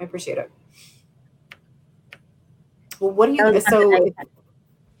you. I appreciate it. Well, what do you?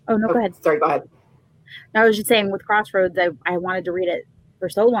 Oh no, go ahead. Sorry, go ahead. I was just saying, with Crossroads, I wanted to read it for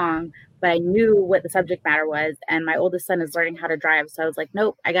so long, but I knew what the subject matter was, and my oldest son is learning how to drive, so I was like,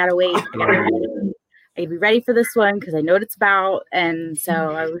 nope, I gotta wait. I'd be ready for this one because I know what it's about, and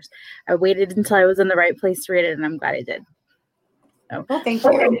so I waited until I was in the right place to read it, and I'm glad I did. So, well, thank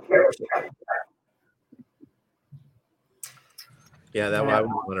you. Yeah, that one I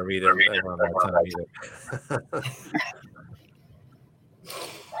wouldn't want to read it around that time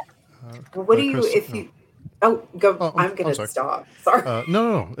either. What do you, if you, go, I'm going to stop. Sorry.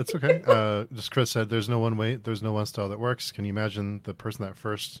 No, it's okay. Just Chris said, there's no one way, there's no one style that works. Can you imagine the person that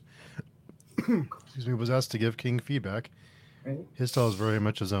first, was asked to give King feedback? Right. His style is very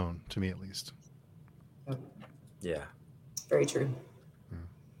much his own, to me at least. Yeah. Very true. Yeah.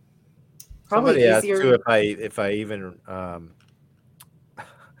 Somebody asked too if I even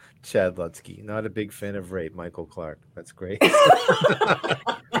Chad Lutsky, not a big fan of rape. Michael Clark, that's great.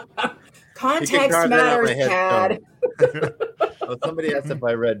 Context matters, Chad. Well, somebody asked if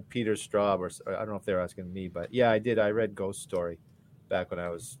I read Peter Straub, or I don't know if they're asking me, but yeah, I did. I read Ghost Story back when I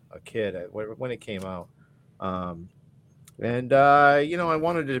was a kid, when it came out. And I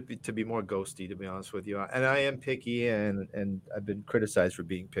wanted it to be more ghosty, to be honest with you. And I am picky, and I've been criticized for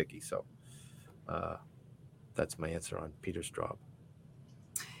being picky. So that's my answer on Peter Straub.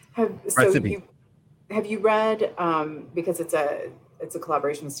 Have you read, because it's a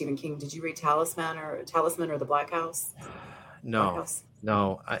collaboration with Stephen King, did you read Talisman or The Black House? No.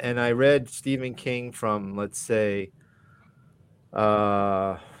 And I read Stephen King from, let's say,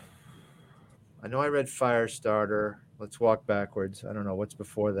 I know I read Firestarter. Let's walk backwards. I don't know what's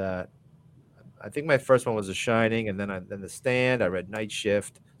before that. I think my first one was The Shining, and then The Stand. I read Night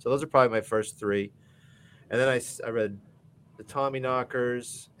Shift. So those are probably my first three. And then I read The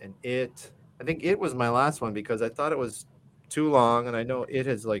Tommyknockers and It. I think It was my last one because I thought it was too long, and I know It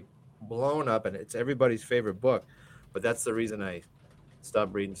has like blown up, and it's everybody's favorite book. But that's the reason I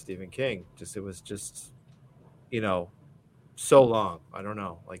stopped reading Stephen King. It was just, so long. I don't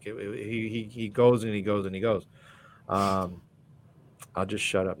know. Like he goes and he goes and he goes. I'll just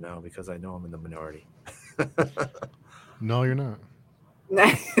shut up now because I know I'm in the minority. No, you're not.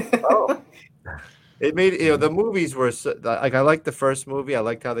 Oh. It made the movies were like, I liked the first movie. I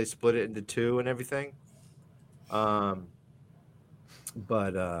liked how they split it into two and everything. But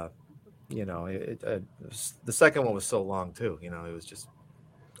the second one was so long too. It was just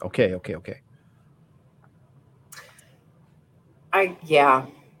okay.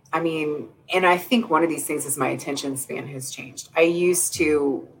 I mean, and I think one of these things is my attention span has changed. I used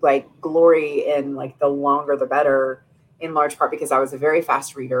to like glory in like the longer the better, in large part because I was a very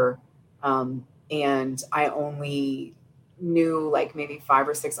fast reader. And I only knew like maybe 5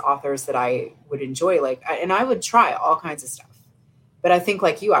 or 6 authors that I would enjoy. And I would try all kinds of stuff. But I think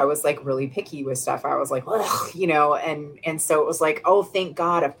like you, I was like really picky with stuff. I was like, and so it was like, oh, thank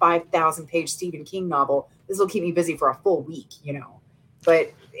God, a 5,000-page Stephen King novel. This will keep me busy for a full week,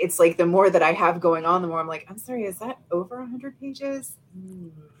 But it's like the more that I have going on, the more I'm like, I'm sorry, is that over 100 pages? I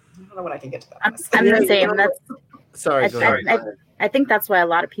don't know when I can get to that. I'm the same. Sorry. I think that's why a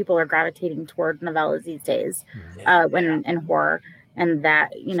lot of people are gravitating toward novellas these days, in horror, and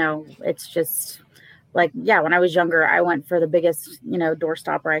that it's just like, when I was younger, I went for the biggest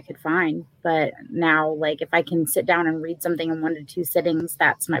doorstopper I could find, but now like if I can sit down and read something in 1 to 2 sittings,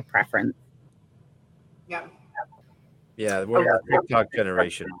 that's my preference. Yeah. Yeah, we're a TikTok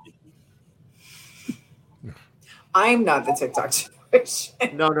generation. I'm not the TikTok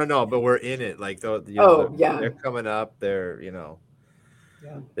generation. No, but we're in it. Like, they're coming up. They're,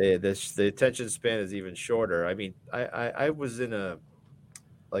 the attention span is even shorter. I mean, I was in a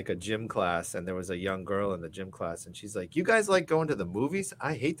gym class, and there was a young girl in the gym class, and she's like, "You guys like going to the movies?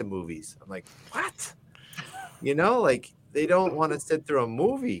 I hate the movies." I'm like, "What?" Like, they don't want to sit through a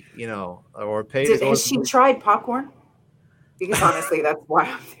movie, or pay. Has she tried popcorn? Because honestly, that's why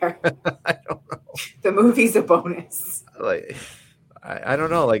I'm there. I don't know. The movie's a bonus. Like, I don't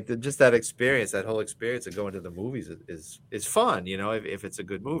know. Like, just that experience, that whole experience of going to the movies is fun, if it's a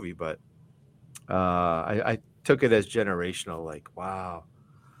good movie. But I took it as generational. Like, wow.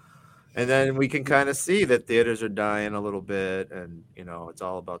 And then we can kind of see that theaters are dying a little bit, and it's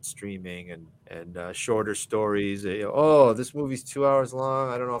all about streaming and shorter stories. Oh, this movie's 2 hours long.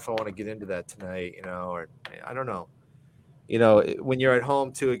 I don't know if I want to get into that tonight. Or I don't know. When you're at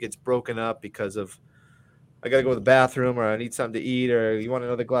home too, it gets broken up because of I got to go to the bathroom, or I need something to eat, or you want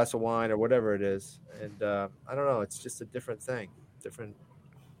another glass of wine, or whatever it is. And I don't know. It's just a different thing.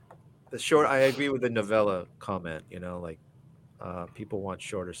 I agree with the novella comment. People want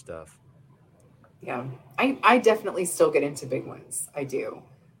shorter stuff. Yeah, I definitely still get into big ones. I do.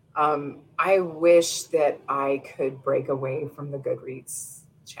 I wish that I could break away from the Goodreads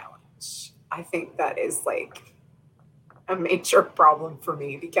challenge. I think that is like a major problem for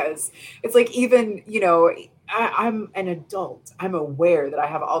me, because it's like, even, I'm an adult. I'm aware that I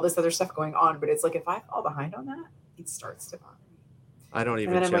have all this other stuff going on, but it's like, if I fall behind on that, it starts to bother me. I don't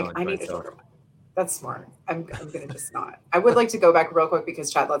even challenge myself. That's smart. I'm going to just not. I would like to go back real quick,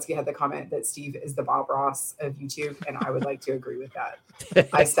 because Chad Lutsky had the comment that Steve is the Bob Ross of YouTube, and I would like to agree with that.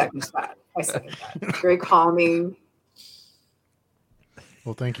 I second that. Very calming.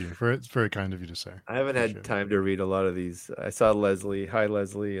 Well, thank you. It's very kind of you to say. I haven't had time to read a lot of these. I saw Leslie. Hi,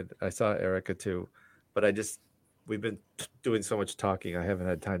 Leslie. And I saw Erica too. But we've been doing so much talking. I haven't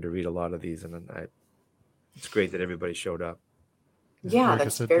had time to read a lot of these. And it's great that everybody showed up. Yeah,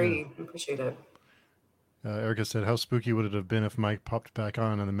 that's very appreciative. Erica said, "How spooky would it have been if Mike popped back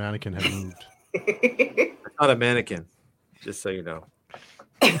on and the mannequin had moved?" It's not a mannequin, just so you know.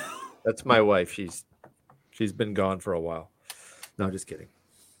 That's my wife. She's been gone for a while. No, just kidding.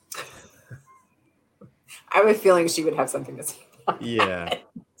 I have a feeling she would have something to say.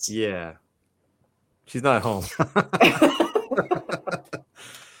 Yeah. She's not home.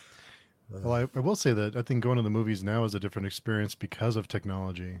 Well, I will say that I think going to the movies now is a different experience because of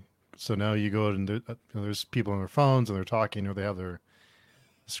technology. So now you go and there's people on their phones and they're talking, or they have their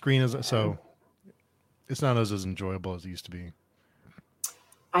screen. So it's not as enjoyable as it used to be.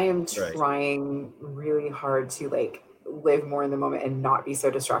 I am trying really hard to live more in the moment and not be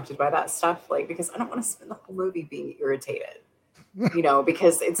so distracted by that stuff. Because I don't want to spend the whole movie being irritated,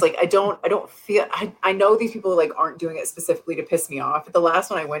 because it's like, I don't feel, I know these people aren't doing it specifically to piss me off. But the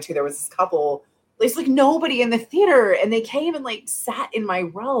last one I went to, there was this couple, there's nobody in the theater, and they came and sat in my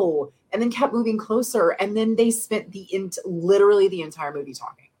row and then kept moving closer. And then they spent literally the entire movie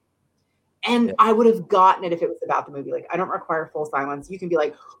talking. And I would have gotten it if it was about the movie. I don't require full silence. You can be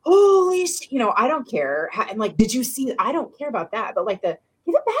like, holy shit, I don't care. And did you see? I don't care about that. But give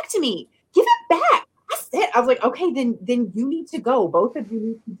it back to me. Give it back. That's it. I was like, okay, then you need to go. Both of you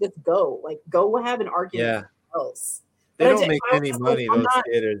need to just go. Go have an argument else. They don't make any money, those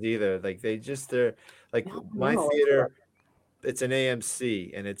theaters either. They're my theater, it's an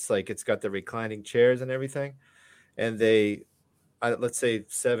AMC, and it's got the reclining chairs and everything. And let's say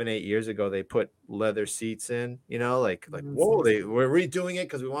 7-8 years ago, they put leather whoa, we're redoing it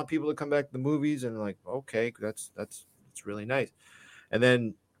because we want people to come back to the movies. And okay, that's really nice. And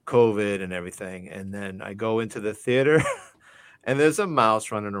then COVID and everything. And then I go into the theater and there's a mouse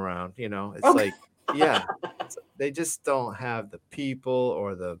running around, it's they just don't have the people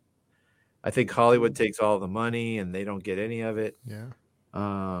or I think Hollywood takes all the money and they don't get any of it. Yeah.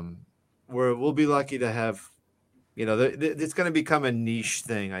 We'll be lucky to have, it's going to become a niche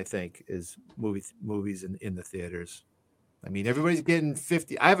thing, I think, is movies in the theaters. I mean, everybody's getting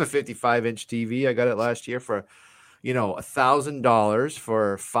 50. I have a 55-inch TV. I got it last year for, $1,000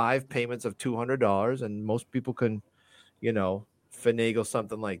 for 5 payments of $200. And most people can, finagle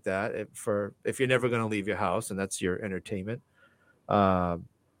something like that if you're never going to leave your house and that's your entertainment. So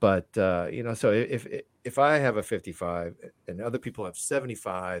if I have a 55 and other people have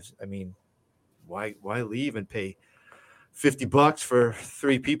 75s, I mean, why leave and pay $50 for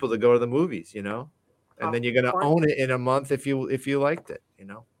 3 people to go to the movies, and then you're going to own it in a month if you liked it,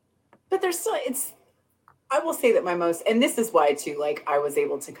 But there's still, I will say that my most, and this is why too, I was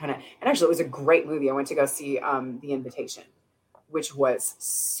able to and actually it was a great movie. I went to go see The Invitation, which was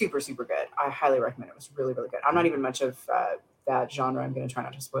super, super good. I highly recommend it. It was really, really good. I'm not even much of that genre. I'm going to try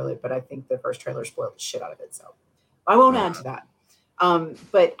not to spoil it, but I think the first trailer spoiled the shit out of it. So I won't add to that.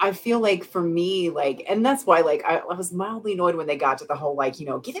 But I feel like for me, like, and that's why, like, I was mildly annoyed when they got to the whole, like, you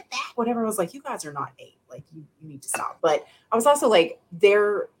know, give it back, whatever. I was like, you guys are not 8. Like, you need to stop. But I was also like,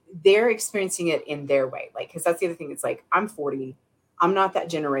 they're experiencing it in their way. Like, because that's the other thing. It's like, I'm 40. I'm not that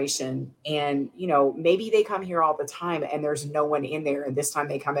generation. And, you know, maybe they come here all the time and there's no one in there. And this time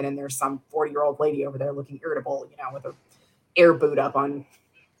they come in and there's some 40-year-old lady over there looking irritable, you know, with her air boot up on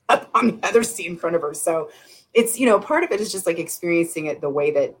the other seat in front of her. So it's, you know, part of it is just like experiencing it the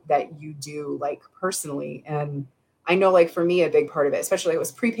way that you do, like, personally. And I know, like, for me, a big part of it, especially it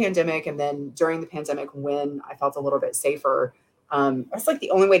was pre-pandemic and then during the pandemic when I felt a little bit safer, it's like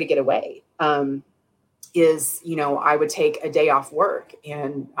the only way to get away is, you know, I would take a day off work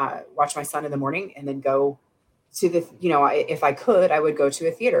and watch my son in the morning and then go to the, you know, if I could, I would go to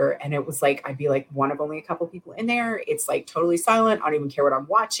a theater. And it was like, I'd be like one of only a couple people in there. It's like totally silent. I don't even care what I'm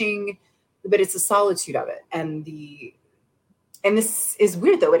watching, but it's the solitude of it. And this is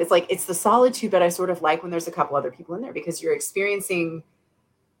weird though, but it's like, it's the solitude, but I sort of like when there's a couple other people in there because you're experiencing,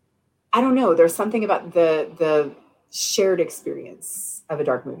 I don't know, there's something about the shared experience of a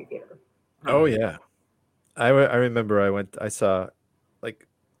dark movie theater. Oh yeah. I remember I saw, like,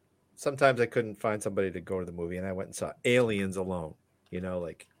 sometimes I couldn't find somebody to go to the movie and I went and saw Aliens alone, you know,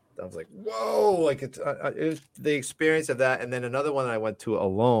 like, I was like, whoa, like it was the experience of that. And then another one I went to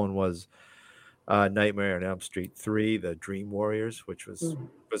alone was Nightmare on Elm Street 3, The Dream Warriors, which was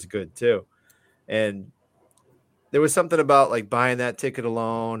good too. And there was something about like buying that ticket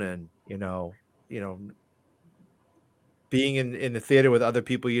alone and, you know, being in the theater with other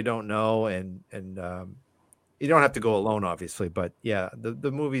people you don't know and you don't have to go alone, obviously, but yeah,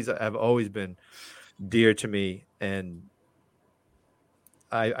 the movies have always been dear to me. And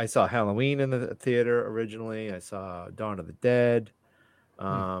I saw Halloween in the theater originally. I saw Dawn of the Dead.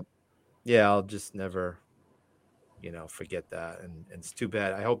 Yeah, I'll just never, you know, forget that. And it's too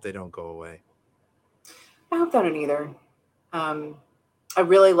bad. I hope they don't go away. I hope they don't either. I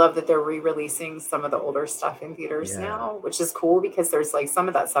really love that they're re-releasing some of the older stuff in theaters now, which is cool because there's like some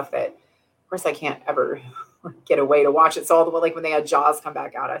of that stuff that, of course, I can't ever get away to watch it. So all the way, like when they had Jaws come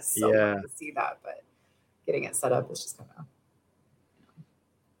back out, I still wanted to see that, but getting it set up is just kind of.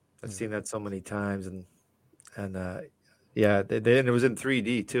 I've seen that so many times, and yeah, and it was in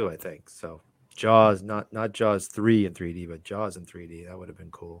 3D too, I think. So Jaws, not Jaws 3 in 3D, but Jaws in 3D. That would have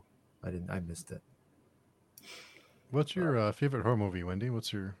been cool. I missed it. What's your favorite horror movie, Wendy?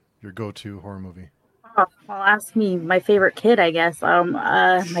 What's your go-to horror movie? Oh, well, ask me my favorite kid, I guess.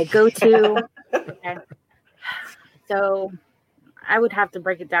 My go-to. Okay. So I would have to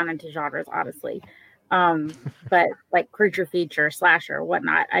break it down into genres, honestly. But like creature feature, slasher,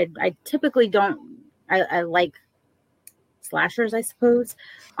 whatnot. I typically don't. I like slashers, I suppose.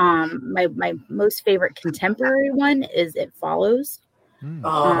 My most favorite contemporary one is It Follows. Yes.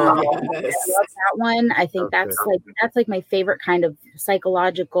 I love that one. I think that's like my favorite kind of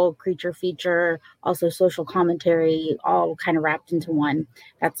psychological creature feature, also social commentary, all kind of wrapped into one.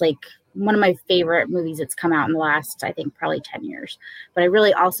 That's like one of my favorite movies that's come out in the last, I think, probably 10 years. But I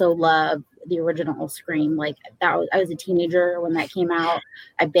really also love the original Scream. Like I was a teenager when that came out.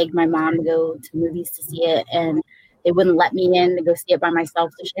 I begged my mom to go to movies to see it, and they wouldn't let me in to go see it by myself,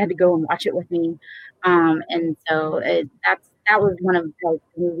 so she had to go and watch it with me. And so that was one of the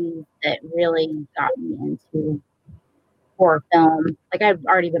movies that really got me into horror film. Like I've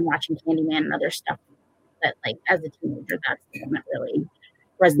already been watching Candyman and other stuff, but like as a teenager, that's the one that really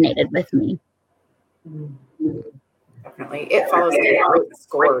resonated with me. Definitely. It Follows a great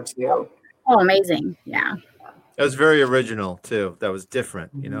score too. Oh, amazing. Yeah. That was very original too. That was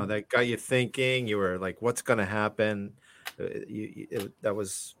different. You know, that got you thinking. You were like, what's going to happen? That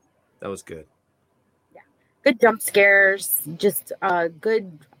was good. Yeah. Good jump scares, just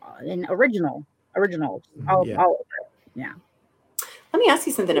good and original. All over it. Yeah. Let me ask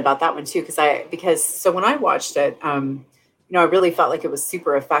you something about that one too, because so when I watched it, I really felt like it was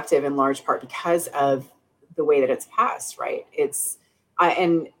super effective in large part because of the way that it's passed, right?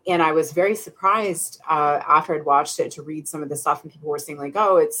 And I was very surprised after I'd watched it to read some of the stuff, and people were saying like,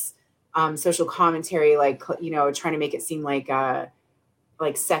 oh, it's social commentary, like, trying to make it seem like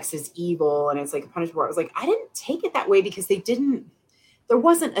sex is evil and it's like a punishment. I was like, I didn't take it that way because there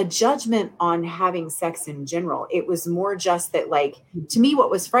wasn't a judgment on having sex in general. It was more just that, like, to me, what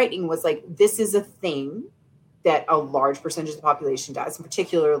was frightening was like, this is a thing that a large percentage of the population does. In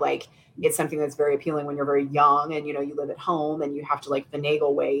particular, like, it's something that's very appealing when you're very young and, you live at home and you have to like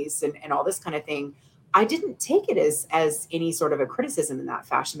finagle ways and all this kind of thing. I didn't take it as any sort of a criticism in that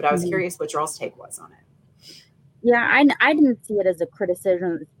fashion, but I was curious what y'all's take was on it. Yeah, I didn't see it as a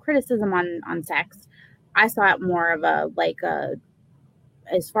criticism on sex. I saw it more of a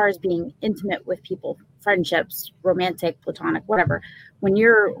as far as being intimate with people, friendships, romantic, platonic, whatever. When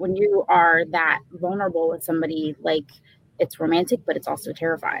you are that vulnerable with somebody, like, it's romantic, but it's also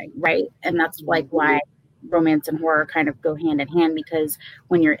terrifying, right? And that's like why romance and horror kind of go hand in hand, because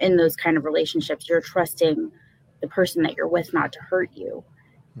when you're in those kind of relationships, you're trusting the person that you're with not to hurt you.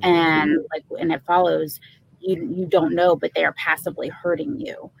 And it follows, you don't know, but they are passively hurting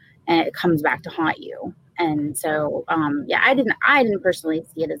you, and it comes back to haunt you. And so, I didn't personally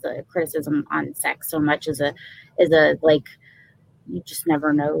see it as a criticism on sex so much as a like, you just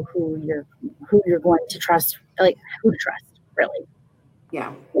never know who you're going to trust, like who to trust, really.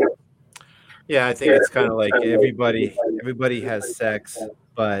 Yeah. Yeah, I think it's kind of like everybody has sex,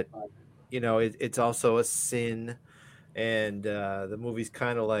 but it's also a sin, and the movie's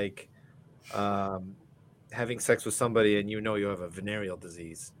kind of like having sex with somebody and you have a venereal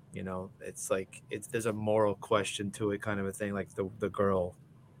disease. It's like there's a moral question to it, kind of a thing. Like the girl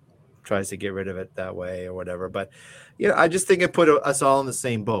tries to get rid of it that way or whatever. But I just think it put us all in the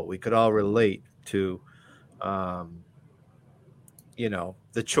same boat. We could all relate to,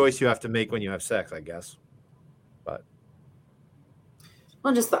 the choice you have to make when you have sex, I guess. But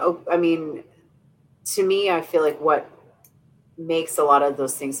to me, I feel like what makes a lot of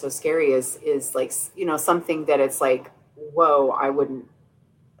those things so scary is like, something that it's like, whoa, I wouldn't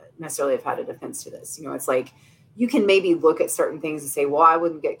necessarily have had a defense to this. It's like, you can maybe look at certain things and say, well, I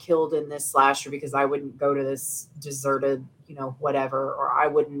wouldn't get killed in this slasher because I wouldn't go to this deserted, whatever, or I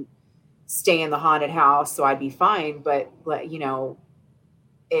wouldn't stay in the haunted house, so I'd be fine. But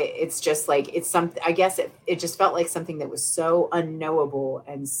it's just like, it's something, I guess it just felt like something that was so unknowable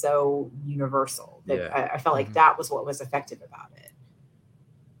and so universal that I felt like that was what was effective about it.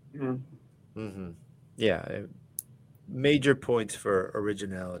 Yeah. Major points for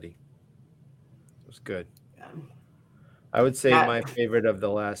originality. It was good. Yeah. I would say my favorite of the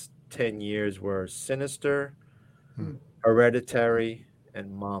last 10 years were Sinister, Hereditary,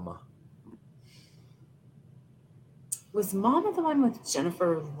 and Mama. Was Mama the one with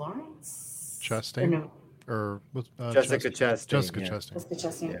Jennifer Lawrence? Chastain? Or Jessica Chastain. Jessica yeah. Chastain. Jessica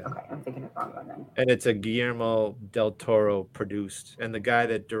Chastain. Yeah. Okay, I'm thinking of wrong one then. And it's a Guillermo del Toro produced, and the guy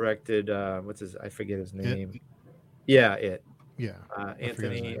that directed I forget his name. Yeah, it. Yeah.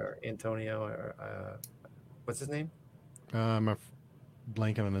 Anthony or Antonio or what's his name? I'm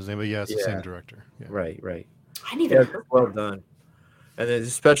blanking on his name, but it's the same director. Yeah. Right. I need to well done. And then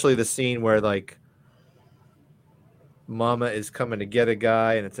especially the scene where like Mama is coming to get a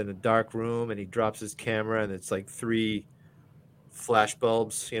guy, and it's in a dark room, and he drops his camera, and it's like 3 flash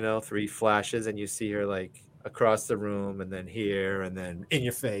bulbs, 3 flashes, and you see her like across the room, and then here, and then in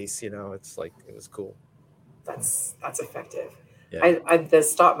your face. It's like, it was cool. That's effective. Yeah. The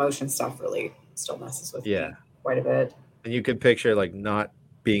stop motion stuff really still messes with me quite a bit. And you can picture like not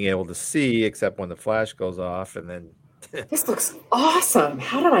being able to see except when the flash goes off, and then this looks awesome.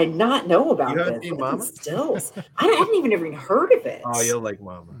 How did I not know about this? You haven't seen Mama? Stills. I hadn't even heard of it. Oh, you'll like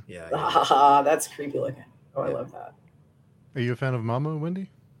Mama. Yeah. That's creepy looking. Oh, I love that. Are you a fan of Mama, Wendy?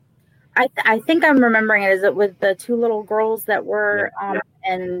 I think I'm remembering it. Is it with the 2 little girls that were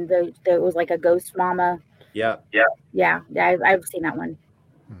and there was like a ghost mama? Yeah. I've seen that one.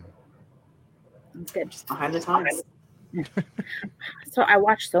 It's good. Just behind the times. So I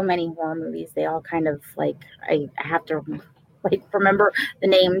watch so many horror movies. They all kind of like, I have to like remember the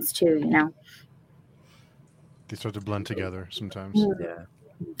names too, They start to blend together sometimes. Yeah.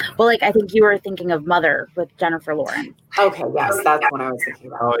 Well, like, I think you were thinking of Mother with Jennifer Lawrence. Okay, yes, that's what I was thinking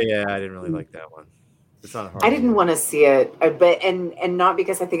about. Oh yeah, I didn't really like that one. It's not hard. I didn't want to see it, but and not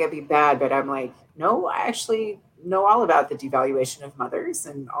because I think it'd be bad, but I'm like, no, I actually know all about the devaluation of mothers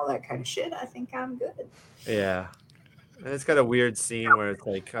and all that kind of shit. I think I'm good. Yeah. And it's got a weird scene where it's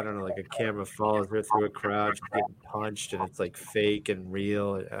like, I don't know, like a camera follows her through a crowd, she's getting punched, and it's like fake and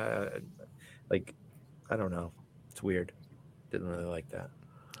real. Like, I don't know. It's weird. Didn't really like that.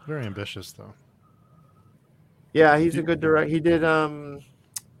 Very ambitious, though. Yeah, he's a good director. He did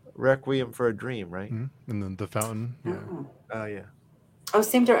Requiem for a Dream, right? Mm-hmm. And then The Fountain. Yeah. Oh, yeah. Oh,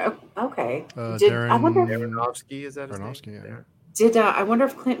 same director. Okay. I wonder if Aronofsky, is that his name? Yeah. I wonder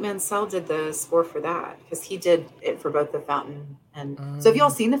if Clint Mansell did the score for that, because he did it for both The Fountain and. So have you all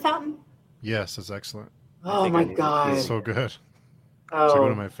seen The Fountain? Yes, it's excellent. Oh my god, it's so good. Oh, it's like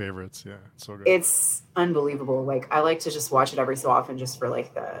one of my favorites. Yeah, it's so good. It's unbelievable. Like, I like to just watch it every so often, just for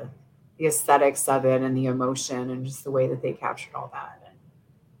like the aesthetics of it and the emotion and just the way that they captured all that.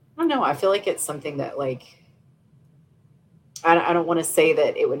 And don't know. I feel like it's something that like I don't want to say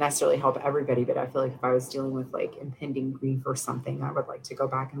that it would necessarily help everybody, but I feel like if I was dealing with like impending grief or something, I would like to go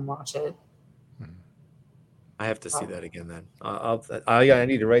back and watch it. I have to see that again then. I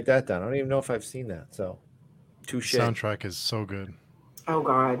need to write that down. I don't even know if I've seen that. So, touche. Soundtrack is so good. Oh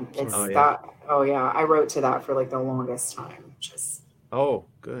God, it's Oh, yeah. that. Oh yeah, I wrote to that for like the longest time. Just Oh,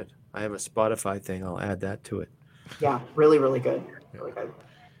 good. I have a Spotify thing. I'll add that to it. yeah, really, really good. Really good.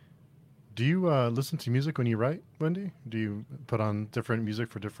 Do you listen to music when you write, Wendy? Do you put on different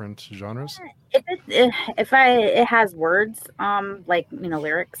music for different genres? It has words, like, you know,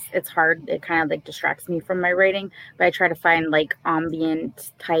 lyrics, it's hard. It kind of like distracts me from my writing, but I try to find like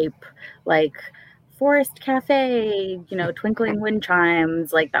ambient type, like forest cafe, you know, twinkling wind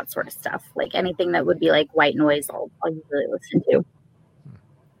chimes, like that sort of stuff. Like anything that would be like white noise, I'll usually listen to.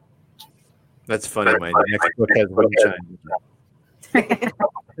 That's funny. My next book has wind chimes.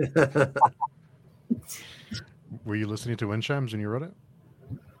 Were you listening to wind chimes when you wrote it?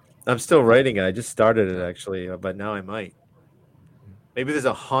 I'm still writing it. I just started it actually, but now I might. Maybe there's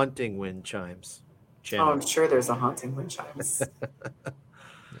a haunting wind chimes channel. Oh, I'm sure there's a haunting wind chimes.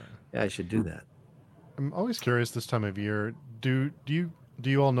 Yeah, I should do that. I'm always curious this time of year. Do you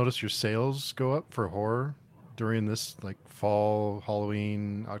all notice your sales go up for horror during this like fall,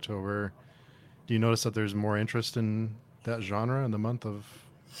 Halloween, October? Do you notice that there's more interest in that genre in the month of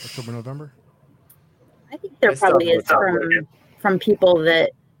October, November? I think there probably is from people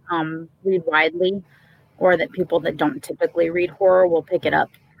that read widely, or that people that don't typically read horror will pick it up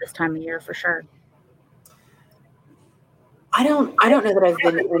this time of year for sure. I don't know that I've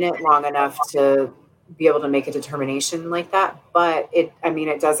been in it long enough to be able to make a determination like that, but it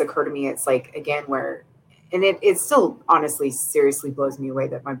does occur to me. It's like, again, it still honestly seriously blows me away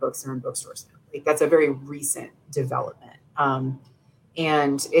that my books are in bookstores now. Like that's a very recent development.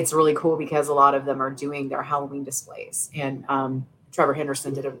 And it's really cool because a lot of them are doing their Halloween displays, and Trevor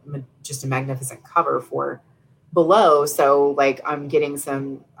Henderson did just a magnificent cover for Below. So like I'm getting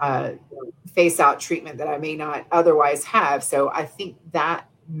some face out treatment that I may not otherwise have. So I think that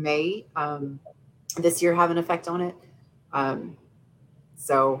may this year have an effect on it.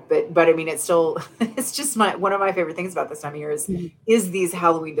 But I mean, it's still, it's just one of my favorite things about this time of year is these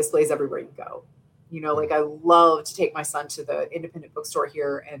Halloween displays everywhere you go. You know, like I love to take my son to the independent bookstore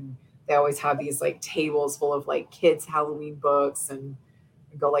here, and they always have these like tables full of like kids' Halloween books, and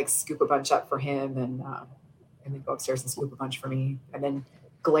go like scoop a bunch up for him, and then go upstairs and scoop a bunch for me, and then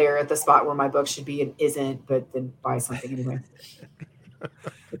glare at the spot where my book should be and isn't, but then buy something anyway.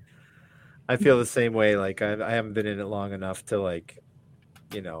 I feel the same way. Like I haven't been in it long enough to like,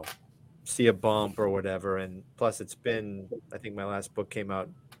 you know, see a bump or whatever. And plus it's been, I think my last book came out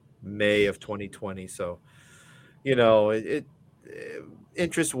May of 2020. So, you know, it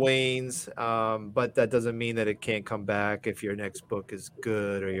interest wanes, but that doesn't mean that it can't come back if your next book is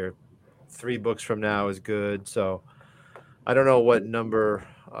good or your 3 books from now is good. So I don't know what number,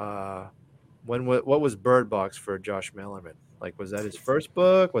 what was Bird Box for Josh Malerman? Like, was that his first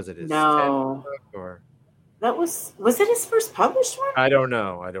book? Was it his 10th book, or that was it his first published one? I don't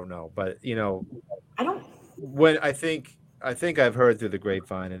know. But you know, I think I've heard through the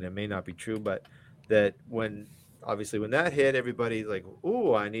grapevine, and it may not be true, but that when that hit, everybody's like,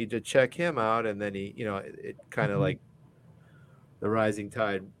 "Ooh, I need to check him out." And then he, you know, it kind of like the rising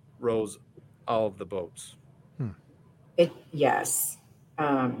tide rose all of the boats. Yes.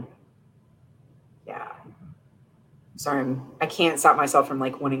 Yeah. Sorry, I can't stop myself from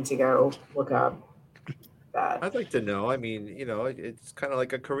like wanting to go look up that. I'd like to know. I mean, you know, it's kind of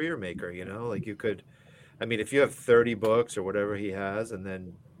like a career maker, you know, like you could, I mean, if you have 30 books or whatever he has, and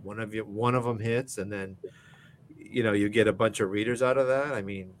then one of them hits, and then, you know, you get a bunch of readers out of that. I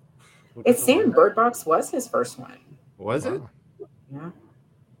mean, it's saying Bird Box was his first one. Was it? Yeah.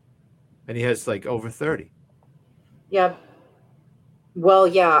 And he has like over 30. Yeah. Well,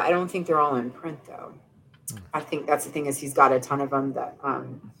 yeah, I don't think they're all in print though. I think that's the thing, is he's got a ton of them that,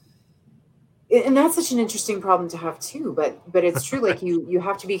 and that's such an interesting problem to have too. But it's true. Like you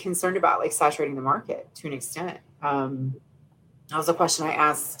have to be concerned about like saturating the market to an extent. That was a question I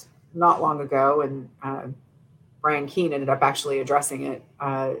asked not long ago, and Brian Keene ended up actually addressing it,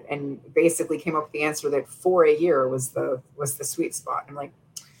 and basically came up with the answer that 4 a year was the sweet spot. I'm like,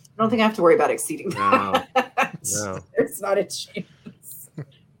 I don't think I have to worry about exceeding that. No. It's not a chance.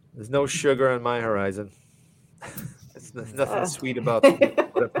 There's no sugar on my horizon. There's nothing sweet about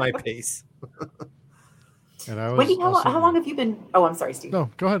my pace. And I was Wendy, how long have you been? Oh, I'm sorry, Steve. No,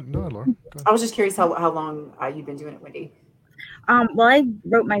 go ahead. No, Laura. Go ahead. I was just curious how long you've been doing it, Wendy. Well, I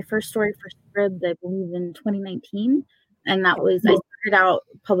wrote my first story for Scribd, I believe, in 2019, and that was I started started out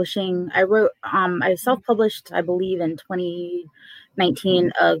publishing. I self-published, I believe, in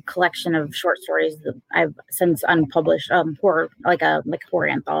 2019, a collection of short stories that I've since unpublished, horror, like a horror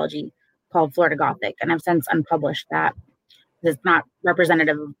anthology called Florida Gothic, and I've since unpublished that. It's not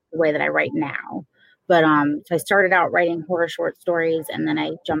representative of the way that I write now. But so I started out writing horror short stories, and then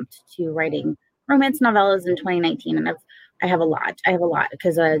I jumped to writing romance novellas in 2019, and I have a lot.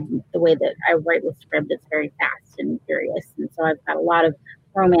 Because the way that I write with script, it's very fast and furious, and so I've got a lot of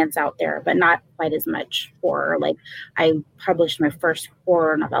romance out there, but not quite as much horror. Like I published my first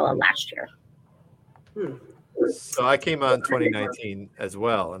horror novella last year. So I came out in 2019 as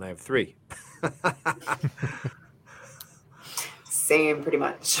well, and I have 3. Same, pretty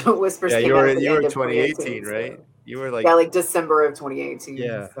much. Whispers. Yeah, came you out were at the end of 2018, right? You were like like December of 2018.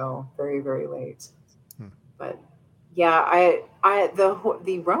 Yeah. So very, very late. But yeah, I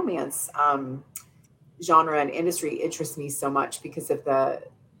the romance genre and industry interests me so much because of the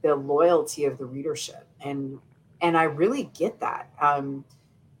loyalty of the readership, and I really get that.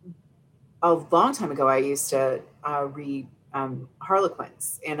 A long time ago, I used to read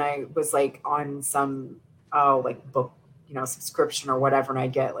Harlequins, and I was like on some book, subscription or whatever, and I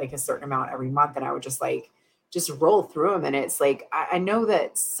get like a certain amount every month, and I would just roll through them. And it's like, I know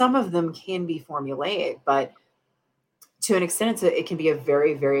that some of them can be formulaic, but to an extent, it can be a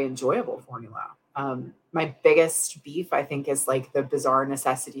very, very enjoyable formula. My biggest beef, I think, is like the bizarre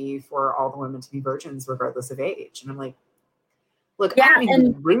necessity for all the women to be virgins regardless of age. And I'm like, look, I don't mean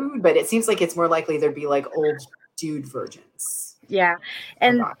to be rude, but it seems like it's more likely there'd be like old dude virgins. Yeah.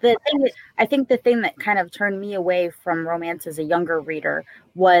 And I think the thing that kind of turned me away from romance as a younger reader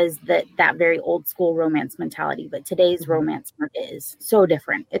was that very old school romance mentality. But today's romance market is so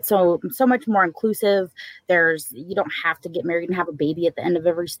different. It's so much more inclusive. You don't have to get married and have a baby at the end of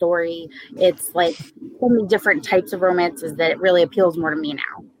every story. It's like so many different types of romances that it really appeals more to me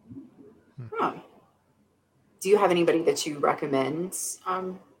now. Huh. Do you have anybody that you recommend?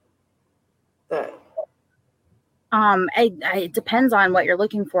 It depends on what you're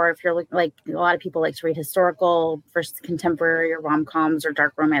looking for. If you're like a lot of people like to read historical versus contemporary or rom-coms or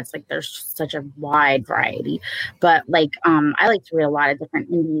dark romance, like there's such a wide variety. But like I like to read a lot of different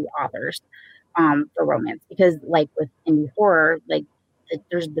indie authors for romance, because like with indie horror, like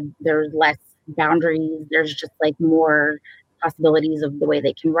there's less boundaries. There's just like more possibilities of the way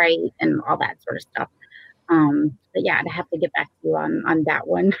they can write and all that sort of stuff. But yeah, I'd have to get back to you on that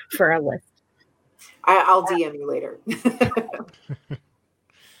one for a list. I'll DM you later.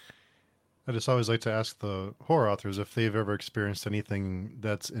 I just always like to ask the horror authors if they've ever experienced anything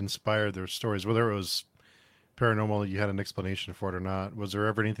that's inspired their stories, whether it was paranormal, you had an explanation for it or not. Was there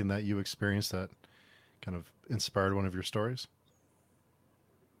ever anything that you experienced that kind of inspired one of your stories?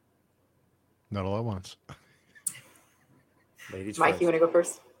 Not all at once. Ladies Mike, first. you want to go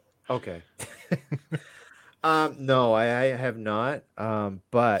first? Okay. No, I have not.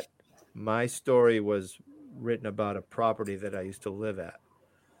 But my story was written about a property that I used to live at.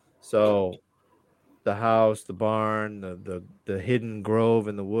 So the house, the barn, the hidden grove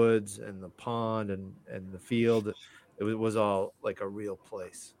in the woods, and the pond and the field, it was all like a real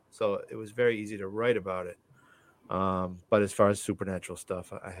place. So it was very easy to write about it. But as far as supernatural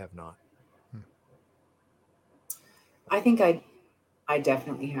stuff, I have not. I think I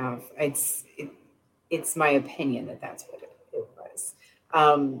definitely have. It's my opinion that that's what it was.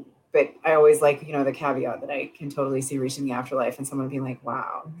 But I always like, the caveat that I can totally see reaching the afterlife and someone being like,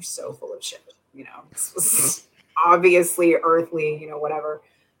 wow, you're so full of shit. This was obviously earthly, whatever.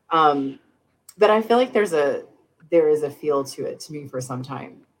 But I feel like there is a feel to it to me for some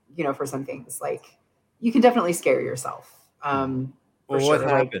time, for some things. Like you can definitely scare yourself. Well, what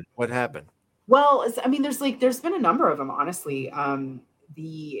happened? What happened? Well, I mean, there's been a number of them, honestly.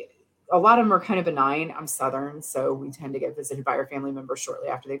 A lot of them are kind of benign. I'm Southern, so we tend to get visited by our family members shortly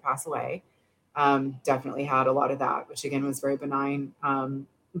after they pass away. Definitely had a lot of that, which again was very benign,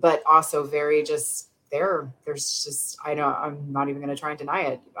 but also very just there. There's just, I know I'm not even going to try and deny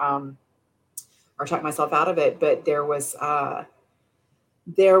it or talk myself out of it, but there was a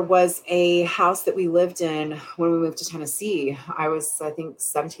house that we lived in when we moved to Tennessee. I was, I think,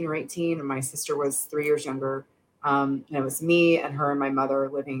 17 or 18, and my sister was 3 years younger. And it was me and her and my mother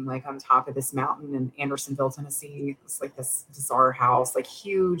living like on top of this mountain in Andersonville, Tennessee. It's like this bizarre house, like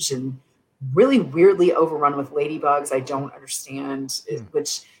huge and really weirdly overrun with ladybugs. I don't understand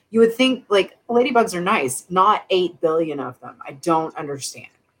which you would think like ladybugs are nice, not 8 billion of them. I don't understand.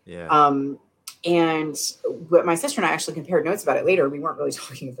 Yeah. And my sister and I actually compared notes about it later. We weren't really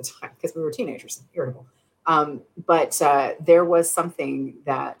talking at the time because we were teenagers and irritable. But there was something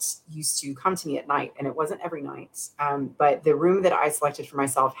that used to come to me at night, and it wasn't every night. But the room that I selected for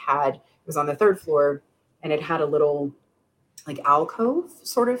myself was on the third floor, and it had a little like alcove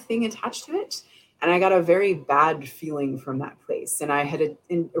sort of thing attached to it. And I got a very bad feeling from that place. And I had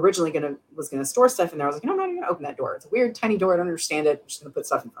originally was gonna store stuff in there. I was like, no, I'm not even gonna open that door. It's a weird tiny door. I don't understand it. I'm just gonna put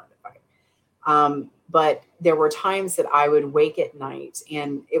stuff in front of it. But there were times that I would wake at night,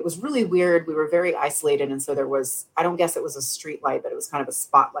 and it was really weird. We were very isolated. And so I don't guess it was a street light, but it was kind of a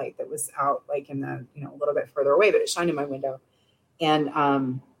spotlight that was out like in the, a little bit further away, but it shined in my window.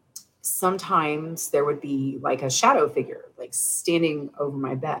 And sometimes there would be like a shadow figure like standing over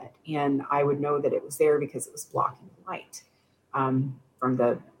my bed, and I would know that it was there because it was blocking the light from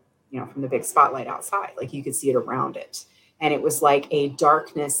the big spotlight outside. Like you could see it around it. And it was like a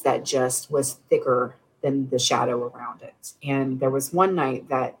darkness that just was thicker than the shadow around it. And there was one night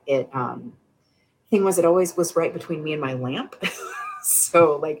that it always was right between me and my lamp.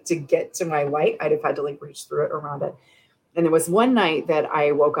 So like to get to my light, I'd have had to like reach through it around it. And there was one night that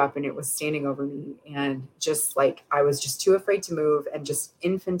I woke up and it was standing over me, and just like, I was just too afraid to move, and just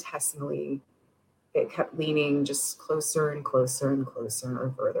infinitesimally, it kept leaning just closer and closer and closer,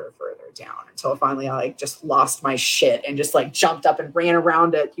 or further down, until finally I like just lost my shit and just like jumped up and ran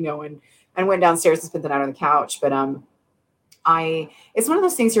around it, and went downstairs and spent the night on the couch. But it's one of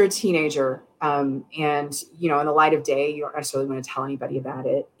those things, you're a teenager, and in the light of day, you don't necessarily want to tell anybody about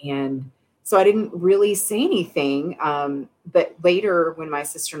it. And so I didn't really say anything. But later when my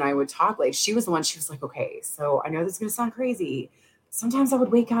sister and I would talk, like she was like, okay, so I know this is going to sound crazy. Sometimes I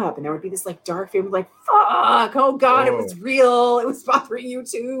would wake up and there would be this like dark feeling, like, fuck, oh God, It was real. It was bothering you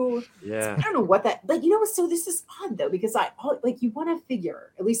too. Yeah. So I don't know what that, like, so this is odd though, because you want to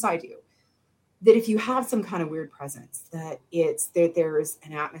figure, at least I do, that if you have some kind of weird presence, that there's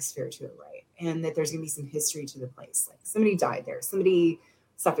an atmosphere to it, right? And that there's going to be some history to the place. Like somebody died there, somebody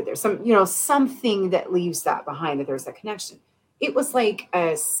suffered there, something that leaves that behind, that there's that connection. It was like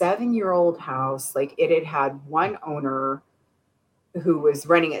a 7-year-old house. Like it had one owner who was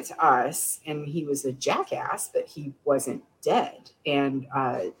renting it to us, and he was a jackass, but he wasn't dead. And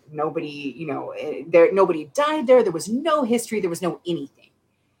nobody died there. There was no history. There was no anything.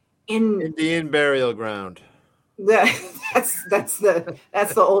 Indian burial ground. That's the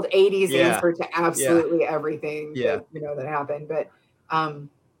old 80s answer to absolutely everything that happened. But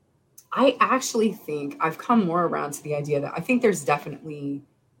I actually think I've come more around to the idea that I think there's definitely,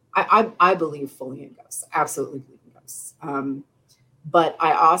 I believe fully in ghosts. Absolutely believe in ghosts. But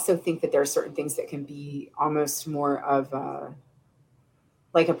I also think that there are certain things that can be almost more of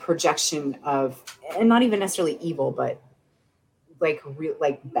like a projection of, and not even necessarily evil, but like real,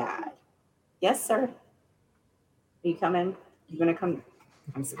 like bad. Yes, sir. Are you coming? You gonna come?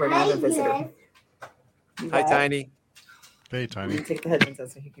 We're gonna have a visitor. Hi, Tiny. Hey, Tiny. Take the headphones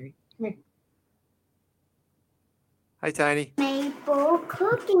out so he can read. Come here. Hi, Tiny. Maple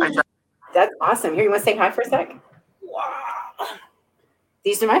cookie. That's awesome. Here, you want to say hi for a sec? Wow.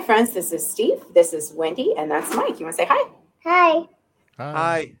 These are my friends. This is Steve. This is Wendy, and that's Mike. You want to say hi? Hi.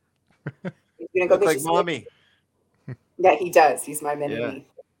 Hi. He's gonna go Look like mommy. Yeah, he does. He's my mini-me.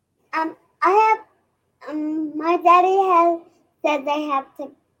 I have. My daddy has said they have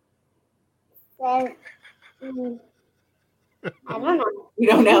to. Said, I don't know. You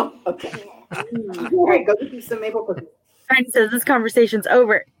don't know? Okay. All right, go get you some maple cookies. Friend says this conversation's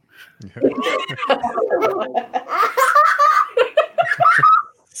over.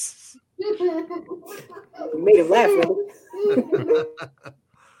 You made him laugh.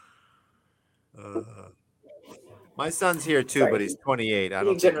 My son's here too, but he's 28. I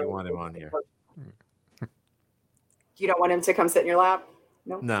don't think you want him on here. You don't want him to come sit in your lap?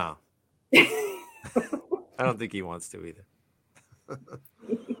 No. I don't think he wants to either.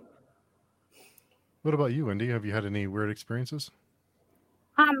 What about you, Wendy? Have you had any weird experiences?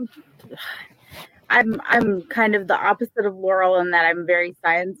 I'm kind of the opposite of Laurel in that I'm very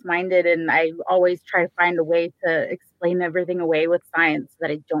science-minded, and I always try to find a way to explain everything away with science so that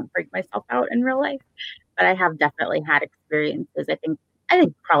I don't freak myself out in real life. But I have definitely had experiences. I think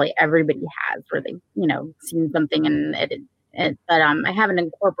probably everybody has, where they've seen something and but I haven't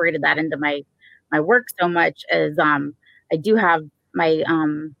incorporated that into my work so much as I do have my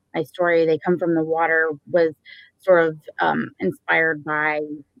my story. They Come from the Water was sort of inspired by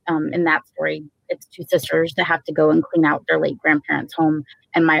in that story. It's two sisters that have to go and clean out their late grandparents' home,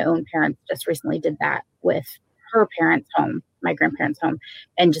 and my own parents just recently did that with her parents' home, my grandparents' home,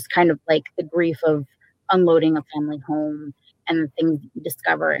 and just kind of like the grief of unloading a family home and the things you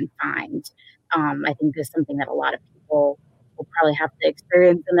discover and find. I think is something that a lot of people will probably have to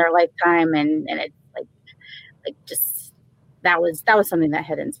experience in their lifetime, and it's like Like just that was something that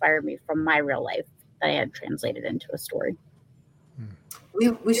had inspired me from my real life that I had translated into a story.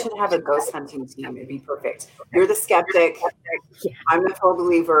 We should have a ghost hunting team. It'd be perfect. You're the skeptic. Yeah. I'm the full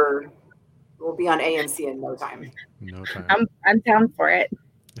believer. We'll be on AMC in no time. No time. I'm down for it.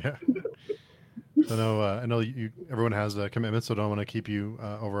 Yeah. I know everyone has a commitment, so I don't want to keep you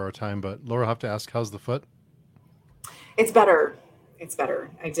over our time. But Laura, I'll have to ask, how's the foot? It's better. It's better.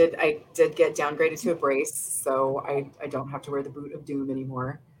 I did get downgraded to a brace, so I don't have to wear the boot of doom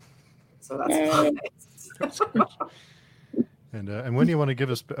anymore. So that's perfect. And Wendy, I want to give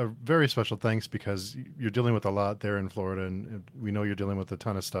us a very special thanks because you're dealing with a lot there in Florida, and we know you're dealing with a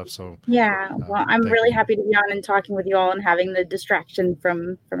ton of stuff. So yeah, well, I'm really you. happy to be on and talking with you all and having the distraction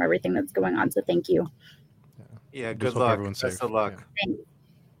from everything that's going on. So thank you. Yeah, Just good hope luck. everyone's Best safe. of luck.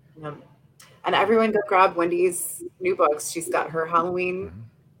 Yeah. And everyone go grab Wendy's new books. She's got her Halloween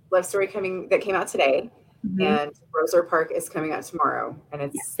love story that came out today, and Roser Park is coming out tomorrow. And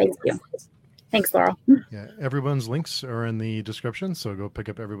it's thank you. Thanks, Laurel. Yeah, everyone's links are in the description, so go pick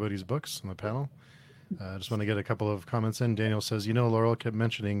up everybody's books on the panel. I just want to get a couple of comments in. Daniel says, Laurel kept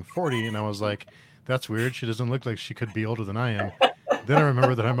mentioning 40, and I was like, that's weird. She doesn't look like she could be older than I am. Then I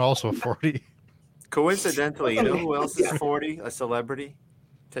remember that I'm also 40. Coincidentally, you know who else is 40? A celebrity?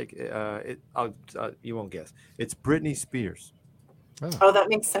 Take it. You won't guess. It's Britney Spears. Oh, that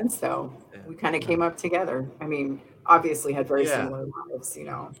makes sense, though. Yeah. We kind of came up together. I mean, obviously had very similar lives,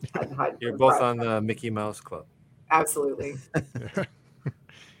 You're both on the Mickey Mouse Club. Absolutely.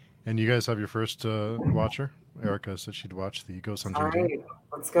 And you guys have your first watcher. Erica said she'd watch the ghost hunting. All right,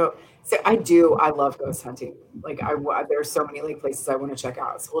 let's go. So I love ghost hunting. Like there's so many places I want to check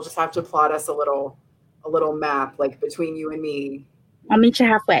out. So we'll just have to plot us a little map, like between you and me. I'll meet you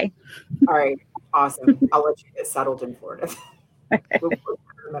halfway. All right, awesome. I'll let you get settled in Florida.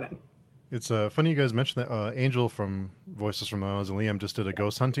 It's funny you guys mentioned that Angel from Voices from Oz and Liam just did a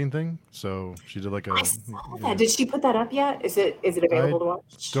ghost hunting thing. So she did like a. I saw that. Did she put that up yet? Is it available to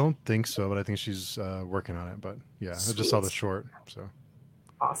watch? Don't think so, but I think she's working on it. But yeah, sweet. I just saw the short. So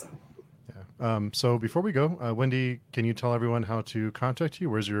awesome. Yeah. So before we go, Wendy, can you tell everyone how to contact you?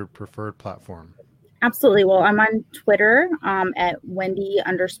 Where's your preferred platform? Absolutely. Well, I'm on Twitter at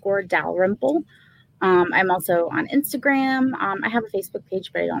Wendy_Dalrymple. I'm also on Instagram. I have a Facebook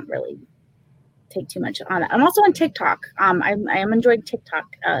page, but I don't really take too much on it. I'm also on TikTok. I am enjoying TikTok.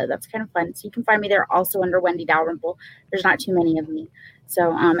 That's kind of fun. So you can find me there also under Wendy Dalrymple. There's not too many of me.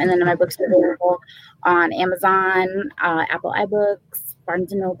 So, and then my books are available on Amazon, Apple iBooks,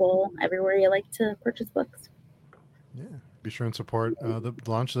 Barnes & Noble, everywhere you like to purchase books. Yeah. Be sure and support the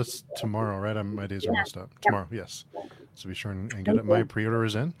launch. That's tomorrow, right? My days are messed up. Tomorrow, yes. So be sure and get it. My pre-order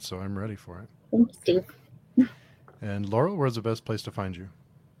is in, so I'm ready for it. Thank you, Steve. And Laurel, where's the best place to find you?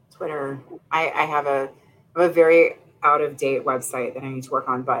 Twitter. I have a very out-of-date website that I need to work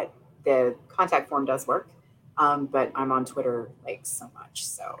on, but the contact form does work. But I'm on Twitter so much.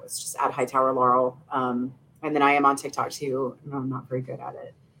 So it's just at Hightower Laurel. And then I am on TikTok too. I'm not very good at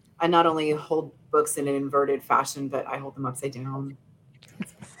it. I not only hold books in an inverted fashion, but I hold them upside down.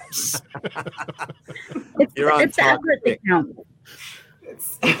 You're on Talk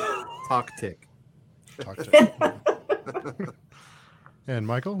Tick. Talk Tick. And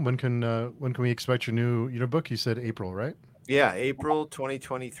Michael, when can we expect your new book? You said April, right? Yeah, April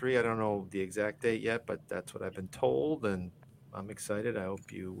 2023. I don't know the exact date yet, but that's what I've been told, and I'm excited. I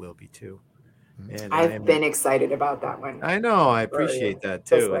hope you will be too. And I've been excited about that one. I know. I appreciate that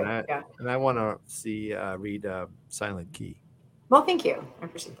too, and I want to read Silent Key. Well, thank you. I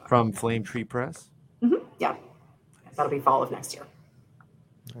appreciate that. From Flame Tree Press. Mm-hmm. Yeah, that'll be fall of next year.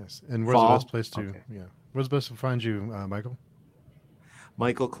 Nice. And where's the best place to? Okay. Yeah, where's the best to find you, Michael?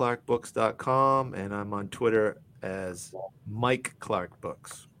 MichaelClarkBooks.com, and I'm on Twitter as Mike Clark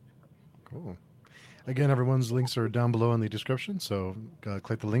Books. Cool. Again, everyone's links are down below in the description, so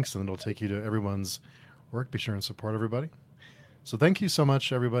click the links and it'll take you to everyone's work. Be sure and support everybody. So thank you so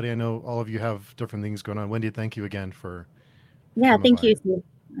much, everybody. I know all of you have different things going on. Wendy, thank you again for. Yeah, thank you, Steve.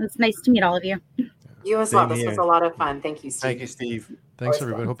 It's nice to meet all of you. You as well. This was a lot of fun. Thank you, Steve. Thank you, Steve. Thanks,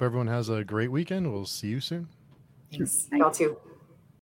 everybody. Hope everyone has a great weekend. We'll see you soon. Thanks. Y'all too.